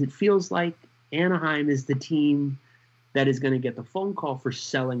is it feels like Anaheim is the team that is going to get the phone call for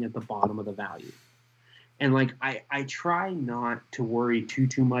selling at the bottom of the value. And like I try not to worry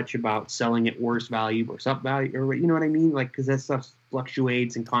too much about selling at worst value versus up value, or you know what I mean? Like, because that stuff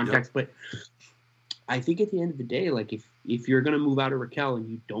fluctuates in context. Yep. But I think at the end of the day, like if you're going to move out of Raquel and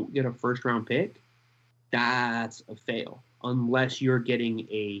you don't get a first round pick, that's a fail. Unless you're getting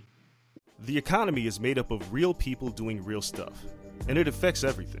a. The economy is made up of real people doing real stuff, and it affects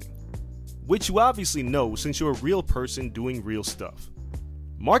everything. Which you obviously know since you're a real person doing real stuff.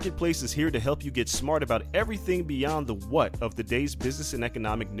 Marketplace is here to help you get smart about everything beyond the what of the day's business and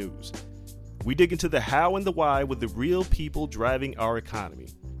economic news. We dig into the how and the why with the real people driving our economy.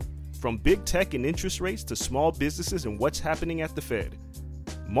 From big tech and interest rates to small businesses and what's happening at the Fed.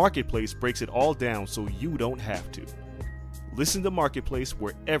 Marketplace breaks it all down so you don't have to. Listen to Marketplace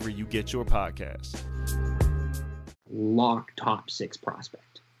wherever you get your podcasts. Lock top 6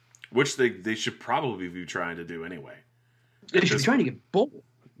 prospect. Which they should probably be trying to do anyway. They should be trying to get both.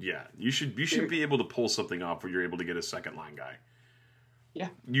 Yeah, you should be able to pull something off where you're able to get a second line guy. Yeah.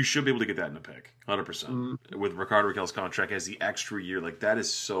 You should be able to get that in a pick, 100%. Mm-hmm. With Ricardo Raquel's contract as the extra year, like that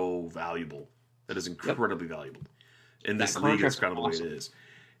is so valuable. That is incredibly valuable. In this league, it's kind of awesome. The way it is.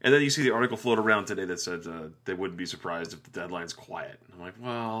 And then you see the article float around today that said they wouldn't be surprised if the deadline's quiet. I'm like,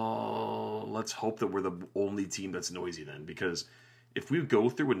 well, let's hope that we're the only team that's noisy then, because if we go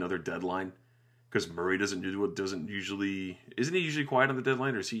through another deadline, because Murray isn't usually quiet on the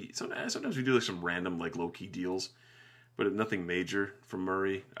deadline, or is he? Sometimes we do like some random like low key deals, but nothing major from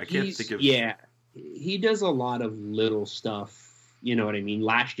Murray. I can't think of. Yeah, he does a lot of little stuff. You know what I mean?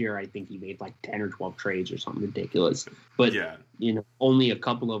 Last year, I think he made like 10 or 12 trades or something ridiculous. But yeah, only a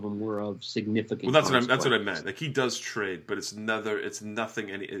couple of them were of significant. Well, that's what I meant. Like he does trade, but it's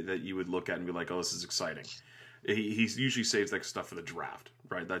nothing that you would look at and be like, oh, this is exciting. He usually saves that stuff for the draft,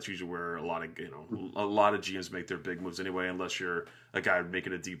 right? That's usually where a lot of GMs make their big moves anyway, unless you're a guy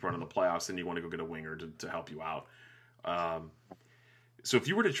making a deep run in the playoffs and you want to go get a winger to help you out. So if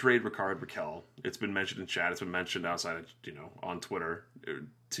you were to trade Rickard Rakell, it's been mentioned in chat, it's been mentioned outside of, on Twitter,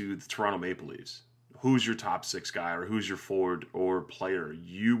 to the Toronto Maple Leafs, who's your top 6 guy or who's your forward or player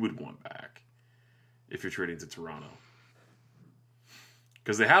you would want back if you're trading to Toronto?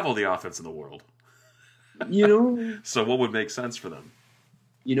 Because they have all the offense in the world. So what would make sense for them?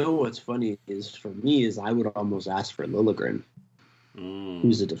 What's funny is for me is I would almost ask for Liljegren,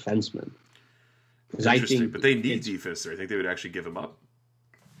 who's a defenseman. Interesting, but they need defense there. I think they would actually give him up.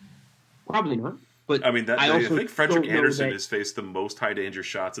 Probably not. But I mean, I think Frederick Anderson has faced the most high danger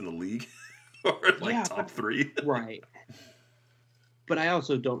shots in the league, or top 3. Right. But I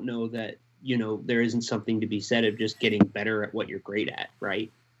also don't know that there isn't something to be said of just getting better at what you're great at,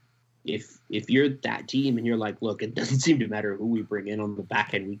 right? If you're that team and you're like, look, it doesn't seem to matter who we bring in on the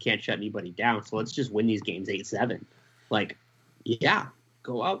back end, we can't shut anybody down, so let's just win these games 8-7. Like, yeah,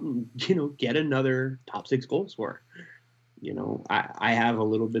 go out and get another top 6 goal scorer. I have a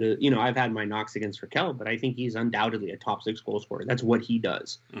little bit of I've had my knocks against Raquel, but I think he's undoubtedly a top 6 goal scorer. That's what he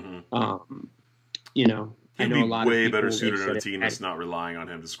does. Mm-hmm. I know a lot way of better suited on a team that's not relying on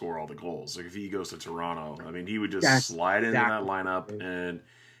him to score all the goals. Like if he goes to Toronto, I mean, he would just slide into that lineup and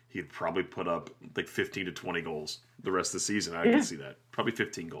he'd probably put up like 15 to 20 goals the rest of the season. I can see that. Probably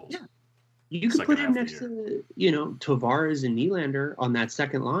 15 goals. Yeah. You could put him next to, Tavares and Nylander on that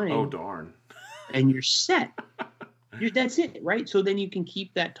second line. Oh, darn. And you're set. That's it, right? So then you can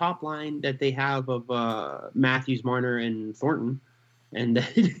keep that top line that they have of Matthews, Marner, and Thornton. And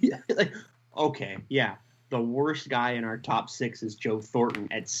then, okay, yeah. The worst guy in our top 6 is Joe Thornton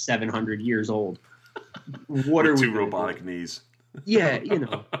at 700 years old. What are we 2 robotic knees. Yeah,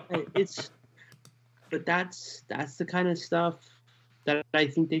 but that's the kind of stuff that I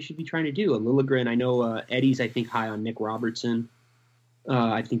think they should be trying to do. A Liljegren, I know Eddie's, I think, high on Nick Robertson.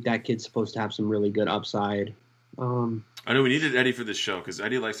 I think that kid's supposed to have some really good upside. I know we needed Eddie for this show because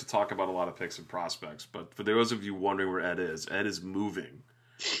Eddie likes to talk about a lot of picks and prospects. But for those of you wondering where Ed is moving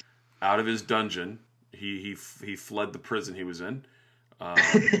out of his dungeon. He fled the prison he was in.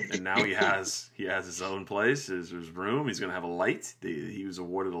 And now he has his own place, his room. He's going to have a light. He was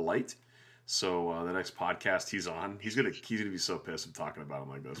awarded a light. So the next podcast he's on, he's gonna be so pissed I'm talking about him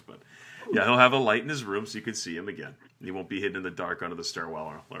like this. But yeah, he'll have a light in his room so you can see him again. He won't be hidden in the dark under the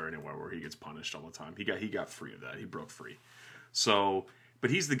stairwell or anywhere where he gets punished all the time. He got free of that. He broke free. So, but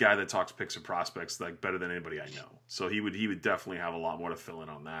he's the guy that talks picks and prospects like better than anybody I know. So he would definitely have a lot more to fill in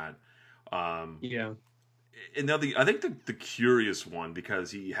on that. Yeah. And now I think the curious one,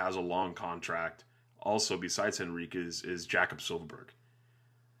 because he has a long contract, also besides Henrique, is Jakob Silfverberg.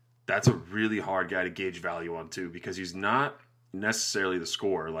 That's a really hard guy to gauge value on too, because he's not necessarily the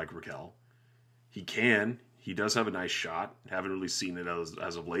scorer like Raquel. He does have a nice shot. Haven't really seen it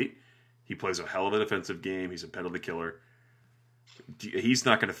as of late. He plays a hell of a defensive game. He's a penalty killer. He's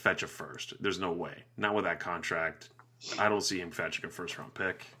not going to fetch a first. There's no way. Not with that contract. I don't see him fetching a first-round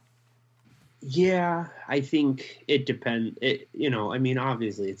pick. Yeah, I think it depends.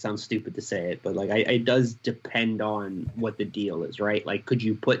 Obviously it sounds stupid to say it, but like it does depend on what the deal is, right? Like, could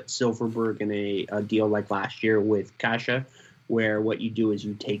you put Silverberg in a deal like last year with Kasha, where what you do is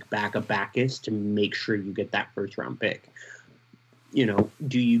you take back a Bacchus to make sure you get that first-round pick?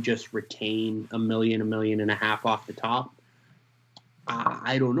 Do you just retain $1 million, $1.5 million off the top?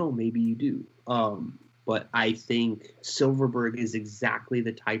 I don't know. Maybe you do. But I think Silverberg is exactly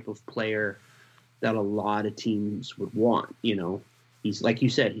the type of player that a lot of teams would want. He's, like you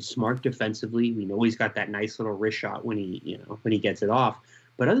said, he's smart defensively. We know he's got that nice little wrist shot when he gets it off.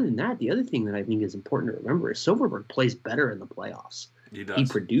 But other than that, the other thing that I think is important to remember is Silverberg plays better in the playoffs. He does. He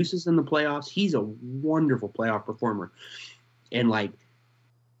produces in the playoffs. He's a wonderful playoff performer. And like,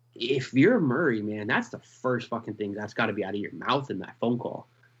 if you're Murray, man, that's the first fucking thing that's got to be out of your mouth in that phone call.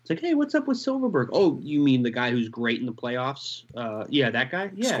 It's like, hey, what's up with Silverberg? Oh, you mean the guy who's great in the playoffs? Yeah, that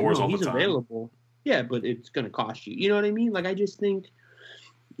guy? Yeah, Scores all he's the time. Available. Yeah, but it's going to cost you. You know what I mean? Like, I just think,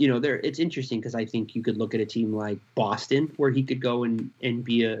 it's interesting because I think you could look at a team like Boston where he could go and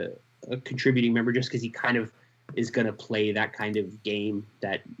be a contributing member just because he kind of is going to play that kind of game,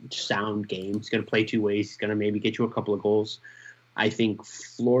 that sound game. He's going to play two ways. He's going to maybe get you a couple of goals. I think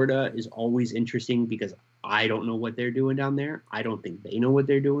Florida is always interesting because I don't know what they're doing down there. I don't think they know what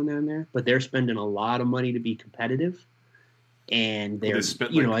they're doing down there, but they're spending a lot of money to be competitive. And they're,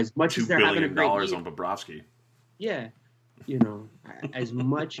 spent as much as they're having a great $2 year, on Bobrovsky. yeah, as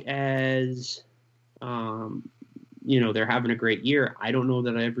much as, they're having a great year, I don't know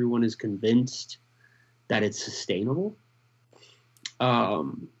that everyone is convinced that it's sustainable.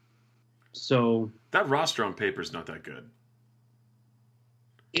 So that roster on paper is not that good.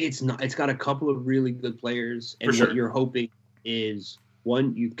 It's not. It's got a couple of really good players, and For what sure. you're hoping is,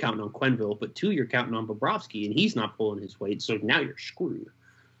 one, you're counting on Quenneville, but two, you're counting on Bobrovsky, and he's not pulling his weight, so now you're screwed.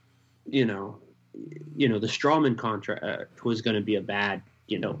 The Strawman contract was going to be a bad,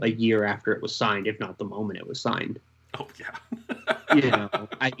 a year after it was signed, if not the moment it was signed. Oh, yeah.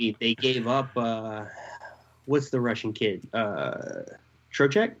 I mean, they gave up, what's the Russian kid?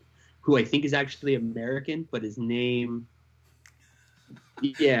 Trocheck, who I think is actually American, but his name...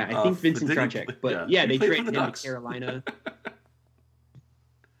 Yeah, I think Vincent Trocheck. But yeah, they traded him to Carolina.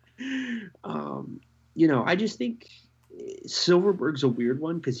 I just think Silverberg's a weird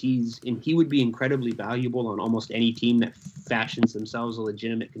one because he would be incredibly valuable on almost any team that fashions themselves a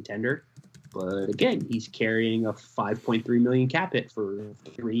legitimate contender. But again, he's carrying a $5.3 million cap hit for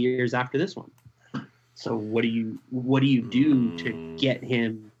 3 years after this one. So what do you do to get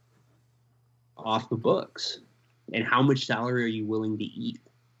him off the books? And how much salary are you willing to eat?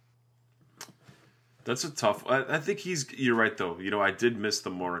 That's a tough. I think you're right though. I did miss the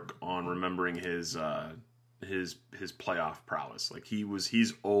mark on remembering his playoff prowess. Like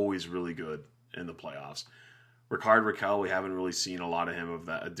he's always really good in the playoffs. Rickard Rakell, we haven't really seen a lot of him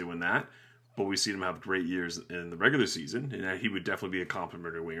doing that, but we've seen him have great years in the regular season, and he would definitely be a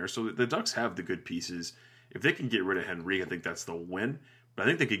complimentary winger. So the Ducks have the good pieces. If they can get rid of Henry, I think that's the win. But I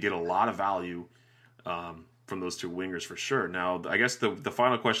think they could get a lot of value from those two wingers for sure. Now, I guess the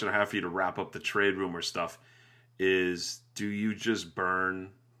final question I have for you to wrap up the trade rumor stuff is, do you just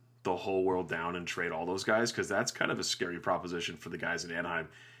burn the whole world down and trade all those guys? Because that's kind of a scary proposition for the guys in Anaheim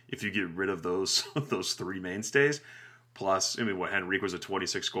if you get rid of those three mainstays. Plus, Henrique was a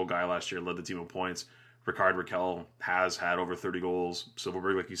 26-goal guy last year, led the team in points. Rickard Rakell has had over 30 goals.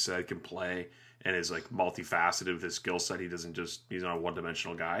 Silverberg, like you said, can play and is like multifaceted with his skill set. He's not a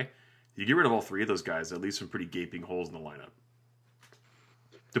one-dimensional guy. You get rid of all three of those guys, that leaves some pretty gaping holes in the lineup.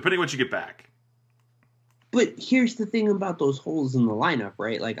 Depending on what you get back. But here's the thing about those holes in the lineup,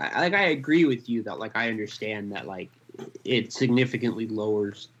 right? Like I agree with you that I understand that it significantly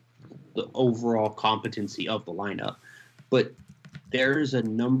lowers the overall competency of the lineup. But there's a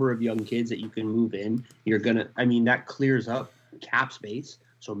number of young kids that you can move in. That clears up cap space.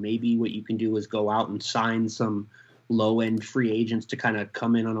 So maybe what you can do is go out and sign some low-end free agents to kind of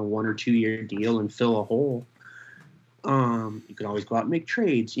come in on a 1 or 2 year deal and fill a hole. You can always go out and make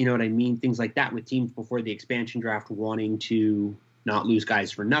trades. You know what I mean? Things like that with teams before the expansion draft wanting to not lose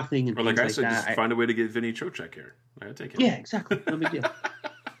guys for nothing. And or things like I like said, that. just find a way to get Vinny Trocheck here. I gotta take him. Yeah, exactly. No big deal.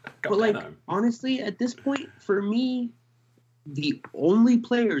 But honestly, at this point, for me, the only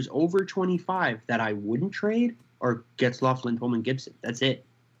players over 25 that I wouldn't trade are Getzlaf, Lindholm, and Gibson. That's it.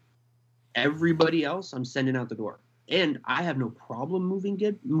 Everybody else, I'm sending out the door. And I have no problem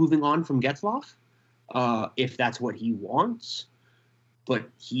moving on from Getzlaf if that's what he wants. but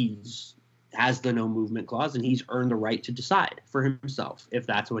has the no movement clause, and he's earned the right to decide for himself if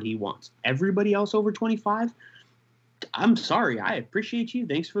that's what he wants. Everybody else over 25, I'm sorry. I appreciate you.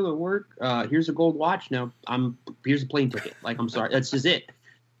 Thanks for the work. Here's a gold watch. Now here's a plane ticket. Like, I'm sorry. That's just it.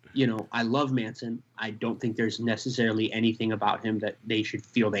 I love Manson. I don't think there's necessarily anything about him that they should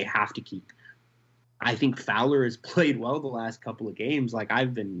feel they have to keep. I think Fowler has played well the last couple of games. Like,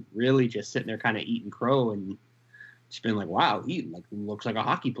 I've been really just sitting there kind of eating crow and just been like, wow, he looks like a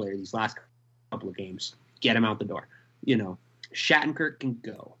hockey player these last couple of games. Get him out the door. Shattenkirk can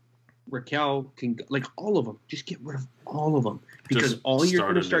go. Raquel can go. Like, all of them. Just get rid of all of them. Because all you're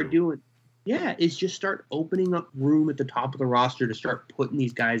going to start doing, is just start opening up room at the top of the roster to start putting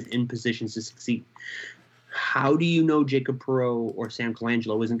these guys in positions to succeed. How do you know Jacob Perreault or Sam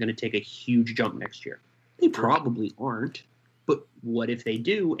Colangelo isn't going to take a huge jump next year? They probably aren't. But what if they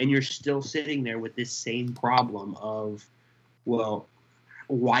do, and you're still sitting there with this same problem of, well,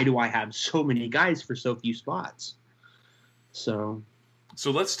 why do I have so many guys for so few spots? So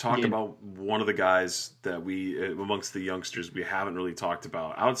let's talk about one of the guys that we, amongst the youngsters, we haven't really talked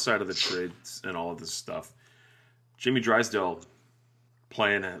about outside of the trades and all of this stuff. Jamie Drysdale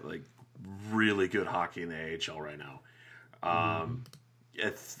playing at really good hockey in the AHL right now.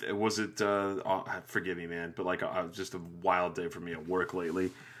 Forgive me, man, but just a wild day for me at work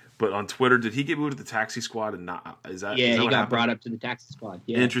lately. But on Twitter, did he get moved to the taxi squad? And not is that? Yeah, is that he got happened? brought up to the taxi squad.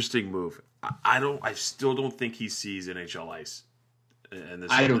 Yeah, interesting move. I still don't think he sees NHL ice. And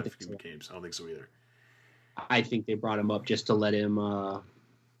this I don't think so. Games. I don't think so either. I think they brought him up just to let him, kind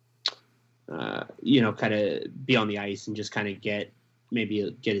of be on the ice and just kind of get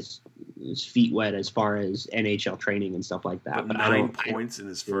his feet wet as far as NHL training and stuff like that. But 9 points in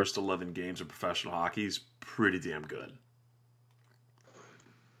his first 11 games of professional hockey is pretty damn good.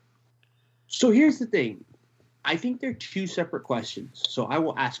 So here's the thing. I think they're two separate questions. So I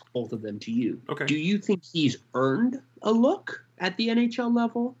will ask both of them to you. Okay. Do you think he's earned a look at the NHL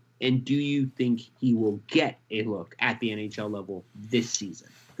level? And do you think he will get a look at the NHL level this season?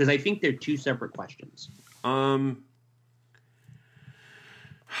 Because I think they're two separate questions. I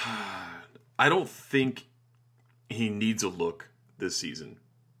don't think he needs a look this season.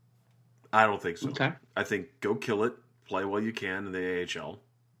 I don't think so. Okay. I think go kill it, play while you can in the AHL.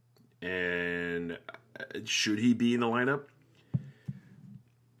 And should he be in the lineup?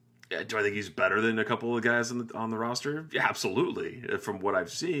 Do I think he's better than a couple of guys on the roster? Yeah, absolutely, from what I've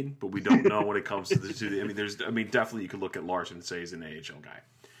seen. But we don't know when it comes to the. Definitely you could look at Larson and say he's an AHL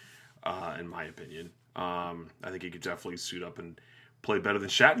guy. In my opinion, I think he could definitely suit up and play better than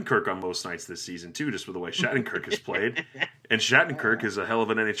Shattenkirk on most nights this season too, just with the way Shattenkirk has played. And Shattenkirk is a hell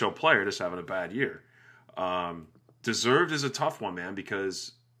of an NHL player, just having a bad year. Deserved is a tough one, man,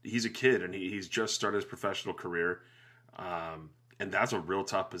 because he's a kid and he's just started his professional career. And that's a real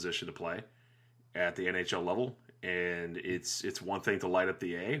tough position to play at the NHL level. And it's one thing to light up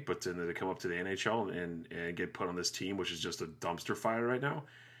the A, but to come up to the NHL and get put on this team, which is just a dumpster fire right now.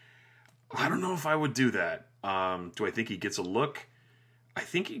 I don't know if I would do that. Do I think he gets a look? I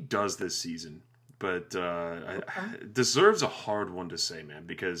think he does this season, but deserves a hard one to say, man,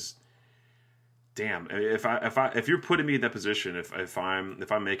 because damn, if you're putting me in that position, if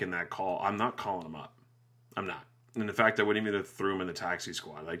I'm making that call, I'm not calling him up. I'm not. And in fact, I wouldn't even have threw him in the taxi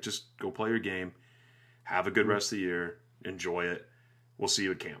squad. Just go play your game, have a good rest of the year, enjoy it. We'll see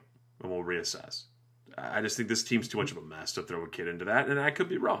you at camp, and we'll reassess. I just think this team's too much of a mess to throw a kid into that, and I could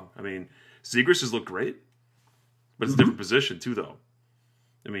be wrong. Zegras has looked great, but it's a different position too, though.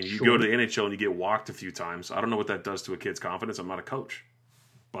 You go to the NHL and you get walked a few times. I don't know what that does to a kid's confidence. I'm not a coach,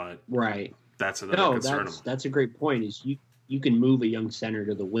 but right. That's another concern. That's a great point. Is you can move a young center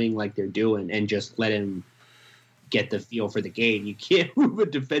to the wing like they're doing and just let him get the feel for the game. You can't move a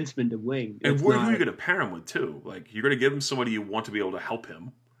defenseman to wing. And who are you going to pair him with too? You're going to give him somebody you want to be able to help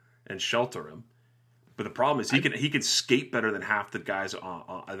him and shelter him. But the problem is he can skate better than half the guys that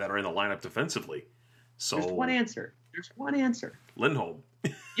are in the lineup defensively. So there's one answer. Lindholm.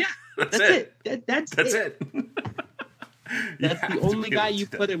 Yeah, that's it. That's it. That's the only guy you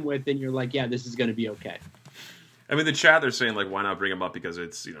put him with, and you're like, yeah, this is going to be okay. The chat, they're saying, why not bring him up because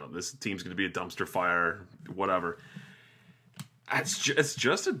it's, this team's going to be a dumpster fire, whatever. It's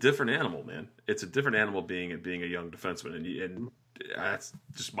just a different animal, man. It's a different animal being a young defenseman, and that's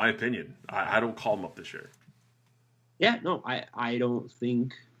just my opinion. I don't call him up this year. Yeah, no, I don't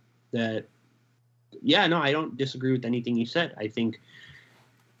think that. Yeah, no, I don't disagree with anything you said. I think,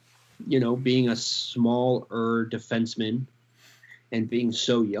 being a smaller defenseman and being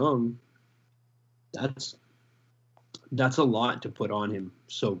so young, that's a lot to put on him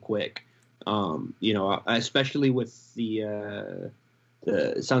so quick. Especially with the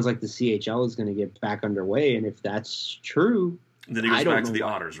it sounds like the CHL is going to get back underway, and if that's true, then he goes back to the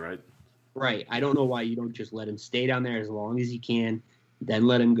Otters, right? Right. I don't know why you don't just let him stay down there as long as he can, then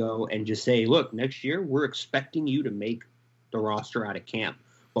let him go and just say, look, next year we're expecting you to make the roster out of camp.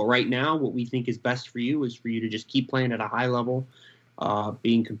 But right now, what we think is best for you is for you to just keep playing at a high level,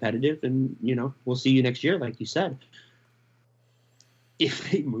 being competitive, and, we'll see you next year, like you said.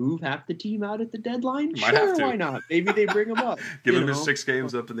 If they move half the team out at the deadline, sure, why not? Maybe they bring them up. Give him his 6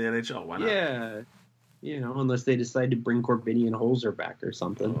 games up in the NHL. Why not? Yeah. Unless they decide to bring Corbinian and Holzer back or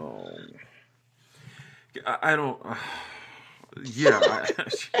something. Oh. I don't. Yeah,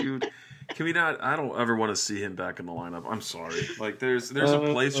 dude. Can we not? I don't ever want to see him back in the lineup. I'm sorry. Like, there's a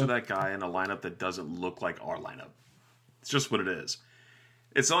place for that guy in a lineup that doesn't look like our lineup. It's just what it is.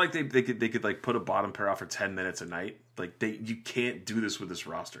 It's not like they could like put a bottom pair out for 10 minutes a night. Like, you can't do this with this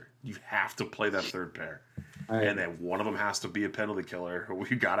roster. You have to play that third pair. Right. And then one of them has to be a penalty killer.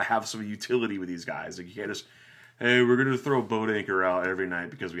 You got to have some utility with these guys. Like, you can't just, hey, we're going to throw a boat anchor out every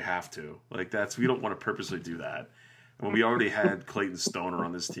night because we have to. Like, we don't want to purposely do that. When we already had Clayton Stoner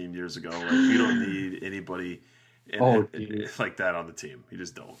on this team years ago, like, we don't need anybody like that on the team. You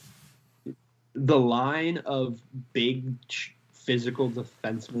just don't. The line of big physical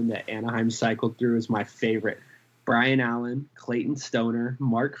defensemen that Anaheim cycled through is my favorite. Brian Allen, Clayton Stoner,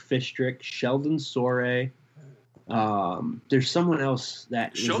 Mark Fistrick, Sheldon Sore. There's someone else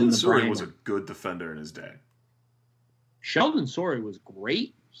that Sheldon Sore was a good defender in his day. Sheldon Sore was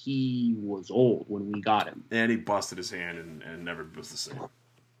great. He was old when we got him. And he busted his hand and never was the same.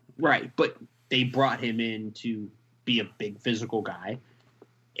 Right, but they brought him in to be a big physical guy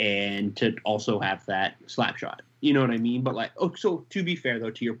and to also have that slap shot. You know what I mean? But so to be fair,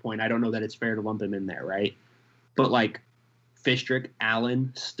 though, to your point, I don't know that it's fair to lump him in there, right? But Fistrick,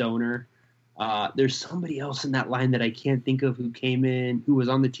 Allen, Stoner, there's somebody else in that line that I can't think of who came in, who was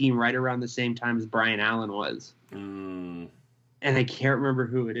on the team right around the same time as Brian Allen was. And I can't remember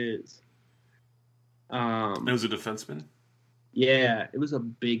who it is. It was a defenseman? Yeah, it was a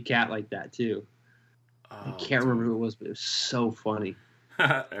big cat like that, too. I can't remember who it was, but it was so funny.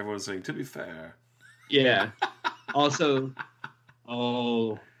 Everyone's saying, to be fair. Yeah. Also,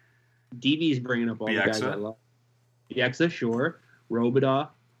 DB's bringing up all the guys I love. Bieksa, sure. Robidoux,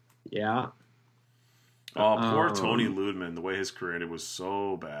 yeah. Oh, poor Tony Ludman. The way his career ended was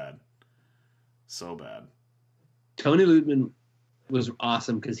so bad. So bad. Tony Ludman was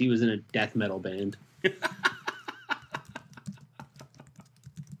awesome because he was in a death metal band.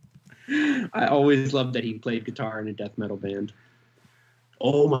 I always loved that he played guitar in a death metal band.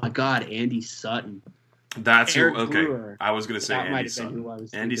 Oh my God, Andy Sutton. That's Eric who. Okay, Brewer. I was going to say That Andy Sutton.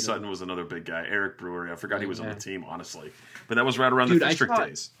 Andy Sutton was another big guy. Eric Brewer. I forgot he was on the team, honestly. But that was right around the Fistrick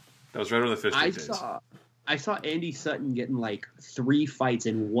days. That was right around the Fistrick days. I saw Andy Sutton getting 3 fights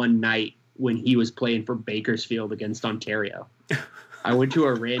in one night when he was playing for Bakersfield against Ontario. I went to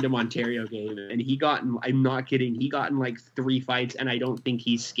a random Ontario game, and he got in, I'm not kidding, he got in 3 fights, and I don't think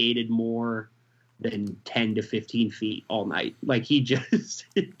he skated more than 10 to 15 feet all night. It's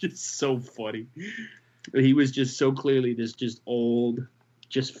just so funny. He was just so clearly this just old,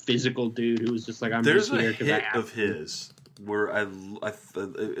 just physical dude who was just I'm There's just here because I have of his where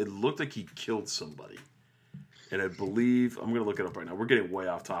it looked like he killed somebody. And I believe, I'm going to look it up right now. We're getting way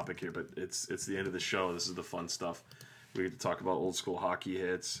off topic here, but it's the end of the show. This is the fun stuff. We get to talk about old school hockey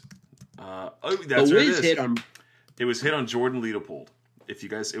hits. That's what it is. It was hit on Jordan Leopold. If you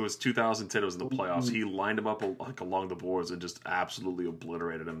guys, it was 2010. It was in the playoffs. He lined him up along the boards and just absolutely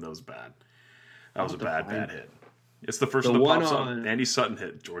obliterated him. That was bad. That was a bad hit. It's the first one that pops up. Andy Sutton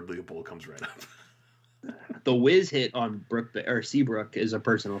hit. Jordan Leopold comes right up. The Wiz hit on Seabrook is a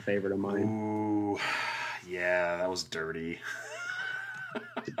personal favorite of mine. Ooh, yeah, that was dirty.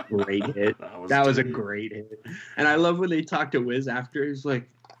 Great hit. That was a great hit. And I love when they talk to Wiz after. He's like,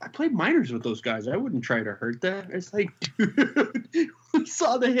 I played minors with those guys. I wouldn't try to hurt them. It's like, dude, we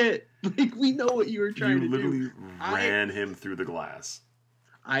saw the hit. We know what you were trying to do. You literally ran him through the glass.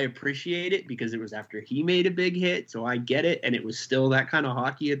 I appreciate it because it was after he made a big hit, so I get it. And it was still that kind of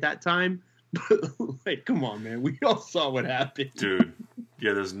hockey at that time. But, come on, man. We all saw what happened. Dude,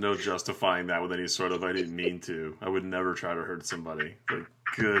 yeah, there's no justifying that with any sort of, I didn't mean to. I would never try to hurt somebody.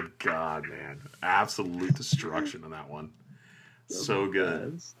 Good God, man. Absolute destruction on that one. So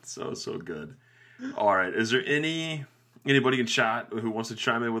good. So good. All right. Is there anybody in chat who wants to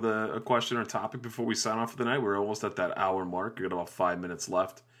chime in with a question or topic before we sign off for the night? We're almost at that hour mark. We've got about 5 minutes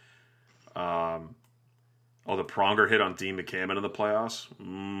left. The Pronger hit on Dean McCammon in the playoffs.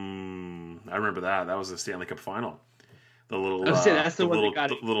 I remember that. That was the Stanley Cup final. The little, that's the one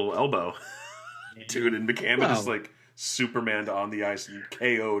little elbow. Dude, and McCammon just Superman on the ice and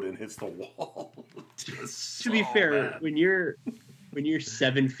KO'd and hits the wall. Just To be so fair, bad. when you're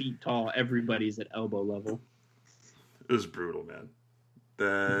 7 feet tall, everybody's at elbow level. It was brutal, man.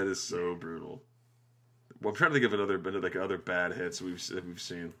 That is so brutal. Well, I'm trying to think of other bad hits we've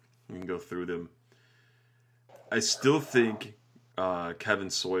seen. We can go through them. I still think Kevin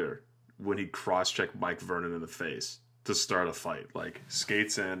Sawyer, when he cross-checked Mike Vernon in the face to start a fight, like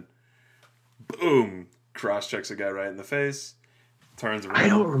skates in, boom, cross-checks a guy right in the face, turns around. I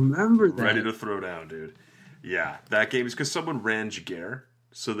don't remember that. Ready to throw down, dude. Yeah, that game is because someone ran Jaguar.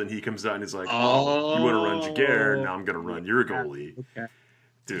 So then he comes out and he's like, "Oh, you want to run Jaguar? Now I'm gonna run your goalie." Okay.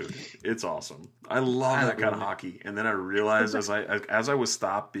 Dude, it's awesome. I love that kind of hockey. And then I realized as I was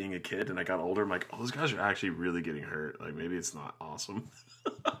stopped being a kid and I got older, I'm like, oh, those guys are actually really getting hurt. Like maybe it's not awesome.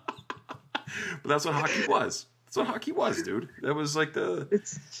 But that's what hockey was. That's what hockey was, dude. That was like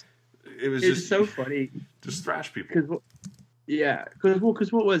It's just so funny. Just thrash people.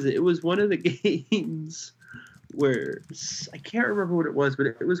 Because what was it? It was one of the games where I can't remember what it was, but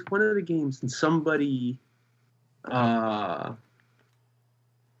it was one of the games and somebody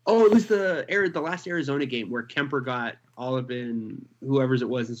it was the last Arizona game where Kemper got Olivin, whoever's it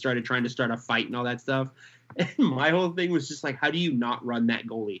was, and started trying to start a fight and all that stuff. And my whole thing was just like, how do you not run that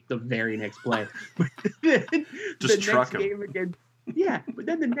goalie the very next play? Just truck him. But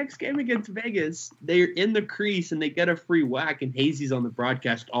then the next game against Vegas, they're in the crease and they get a free whack, and Hazy's on the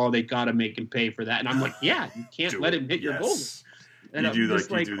broadcast. Oh, they got to make him pay for that. And I'm like, yeah, you can't let him hit your goalie. And I'm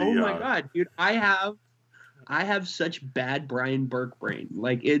just like, oh my God, dude, I have such bad Brian Burke brain.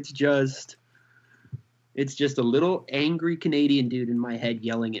 Like it's just a little angry Canadian dude in my head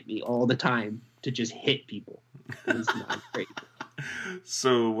yelling at me all the time to just hit people. It's not great.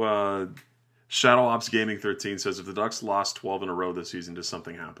 So Shadow Ops Gaming 13 says, if the Ducks lost 12 in a row this season, does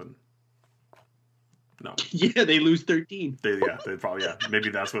something happen? No. Yeah, they lose 13. They probably, maybe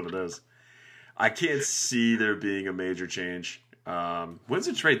that's what it is. I can't see there being a major change. When's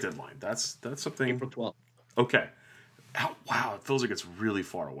the trade deadline? That's something. April 12th. Okay. Wow, it feels like it's really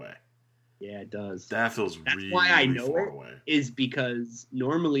far away. Yeah, it does. That's really why I know far it away. Is because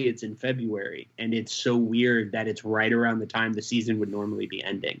normally it's in February, and it's so weird that it's right around the time the season would normally be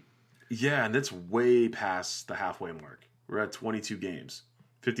ending. Yeah, and that's way past the halfway mark. We're at 22 games.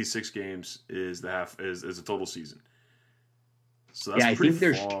 56 games is a total season. So that's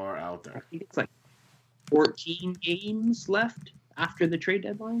pretty far out there. I think it's like 14 games left after the trade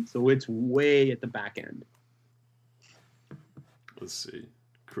deadline, so it's way at the back end. Let's see.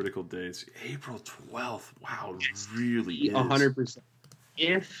 Critical dates. April 12th. Wow, it really is. 100%.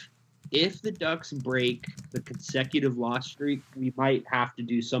 If the Ducks break the consecutive loss streak, we might have to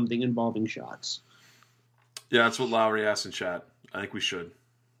do something involving shots. Yeah, that's what Lowry asked in chat. I think we should.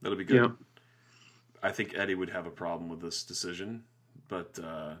 That'll be good. Yeah. I think Eddie would have a problem with this decision, but...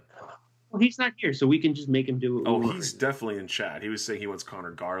 Well, he's not here, so we can just make him do it. Oh, he's definitely in chat. He was saying he wants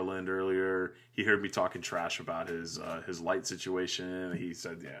Connor Garland earlier. He heard me talking trash about his light situation. He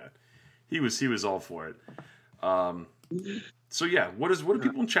said, yeah, he was all for it. So yeah, what do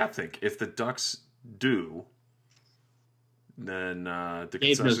people in chat think? If the Ducks do, then the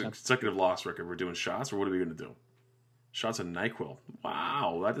consecutive loss record, we're doing shots, or what are we going to do? Shots of NyQuil.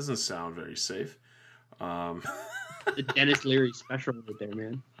 Wow, that doesn't sound very safe. The Dennis Leary special right there,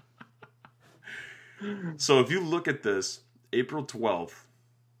 man. So if you look at this, April 12th,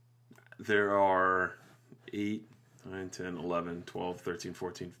 there are 8, 9, 10, 11, 12, 13,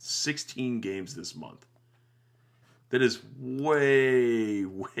 14, 16 games this month. That is way,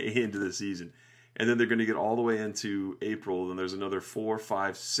 way into the season. And then they're going to get all the way into April, and there's another 4,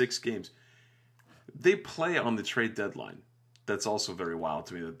 5, 6 games. They play on the trade deadline. That's also very wild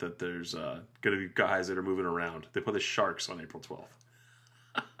to me that there's going to be guys that are moving around. They play the Sharks on April 12th.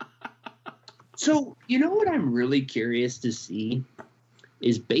 So, you know what I'm really curious to see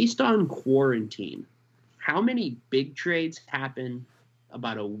is based on quarantine, how many big trades happen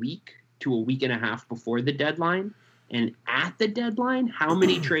about a week to a week and a half before the deadline? And at the deadline, how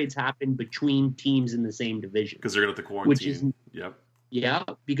many trades happen between teams in the same division? Because they're going to have to quarantine. Yeah,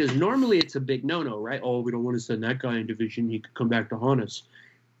 because normally it's a big no-no, right? Oh, we don't want to send that guy in division. He could come back to haunt us.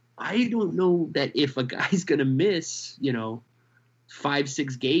 I don't know that if a guy's going to miss,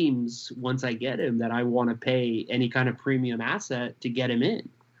 5-6 games once I get him, that I want to pay any kind of premium asset to get him in.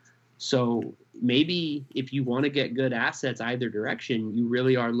 So maybe if you want to get good assets either direction, you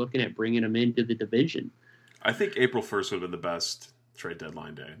really are looking at bringing them into the division. I think April 1st would have been the best trade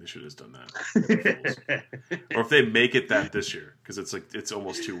deadline day. They should have just done that. Or if they make it that this year, because it's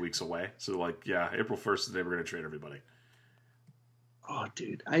almost 2 weeks away. So April 1st is the day we're going to trade everybody. Oh,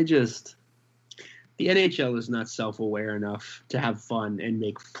 dude, the NHL is not self-aware enough to have fun and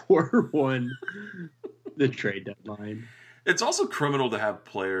make 4-1 the trade deadline. It's also criminal to have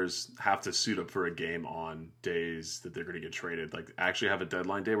players have to suit up for a game on days that they're going to get traded. Like, actually have a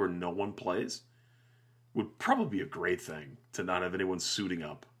deadline day where no one plays would probably be a great thing to not have anyone suiting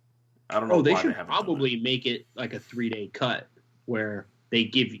up. I don't know why they should haven't probably make it like a 3-day cut where they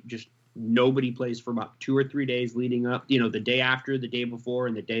give just nobody plays for about 2 or 3 days leading up, the day after, the day before,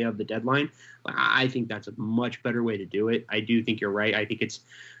 and the day of the deadline. I think that's a much better way to do it. I do think you're right. I think it's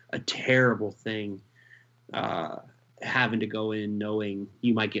a terrible thing having to go in knowing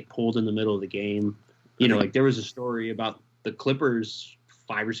you might get pulled in the middle of the game. Like there was a story about the Clippers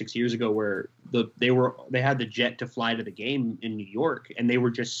 5 or 6 years ago where they had the jet to fly to the game in New York, and they were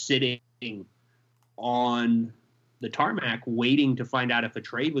just sitting on the tarmac waiting to find out if a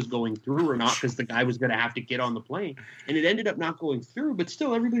trade was going through or not, because the guy was going to have to get on the plane, and it ended up not going through. But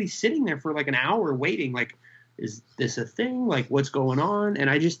still, everybody's sitting there for like an hour waiting. Like, is this a thing? Like, what's going on? And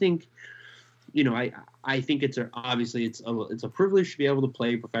I just think, I think it's obviously it's a privilege to be able to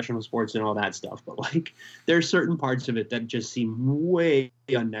play professional sports and all that stuff. But like, there's certain parts of it that just seem way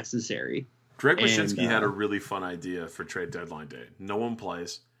unnecessary. Greg Wyshynski had a really fun idea for trade deadline day. No one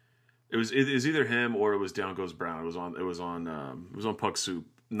plays. It was either him or it was Down Goes Brown. It was on Puck Soup.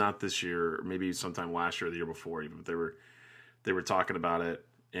 Not this year, maybe sometime last year or the year before even. But they were talking about it,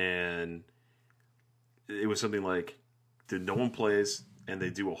 and it was something like, no one plays, and they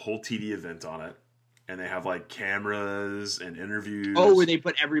do a whole TD event on it, and they have like cameras and interviews. Oh, where they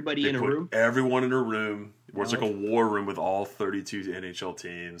put everybody in a room? Everyone in a room, where it's like a war room with all 32 NHL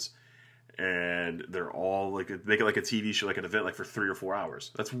teams. And they're all like, make it like a TV show, like an event, like for 3 or 4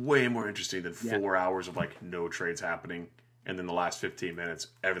 hours. That's way more interesting than 4 hours of like no trades happening, and then the last 15 minutes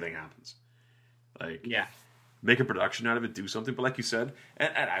everything happens. Like, make a production out of it, do something. But like you said,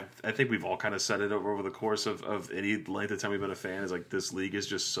 and I think we've all kind of said it over the course of any length of time we've been a fan, is like, this league is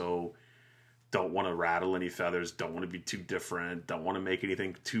just so, don't want to rattle any feathers, don't want to be too different, don't want to make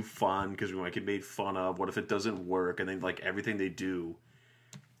anything too fun because we might get made fun of. What if it doesn't work? And then like everything they do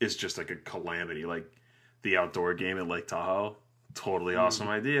is just like a calamity. Like the outdoor game at Lake Tahoe, totally awesome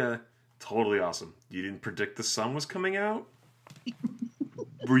idea. Totally awesome. You didn't predict the sun was coming out?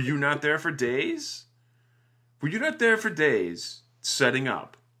 Were you not there for days? Were you not there for days setting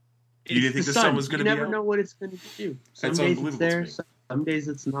up? You didn't think the sun was going to be out? You never know what it's going to do. Some days it's there, some days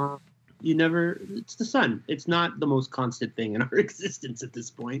it's not. It's the sun. It's not the most constant thing in our existence at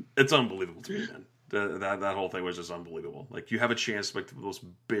this point. It's unbelievable to me, man. That whole thing was just unbelievable. Like, you have a chance to make the most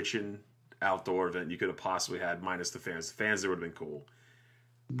bitchin' outdoor event you could have possibly had, minus the fans. The fans there would have been cool.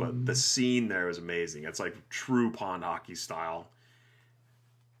 But the scene there is amazing. It's like true pond hockey style.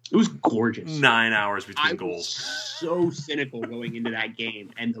 It was gorgeous. 9 hours between goals. Was so cynical going into that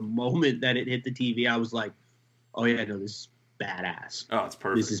game. And the moment that it hit the TV, I was like, oh yeah, no, this is badass. Oh, it's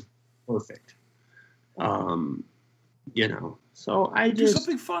perfect. This is perfect. So I do just...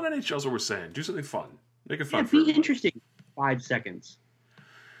 something fun, NHL is what we're saying. Do something fun. Make it fun for be everybody. Interesting. 5 seconds.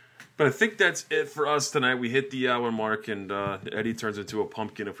 But I think that's it for us tonight. We hit the hour mark, and Eddie turns into a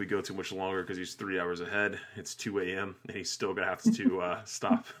pumpkin if we go too much longer because he's 3 hours ahead. It's 2 a.m., and he's still going to have to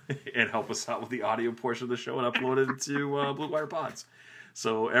stop and help us out with the audio portion of the show and upload it to Blue Wire Pods.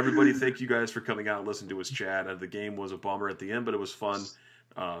 So everybody, thank you guys for coming out and listening to us chat. The game was a bummer at the end, but it was fun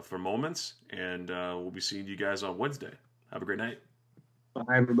for moments, and we'll be seeing you guys on Wednesday. Have a great night.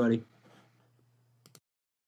 Bye, everybody.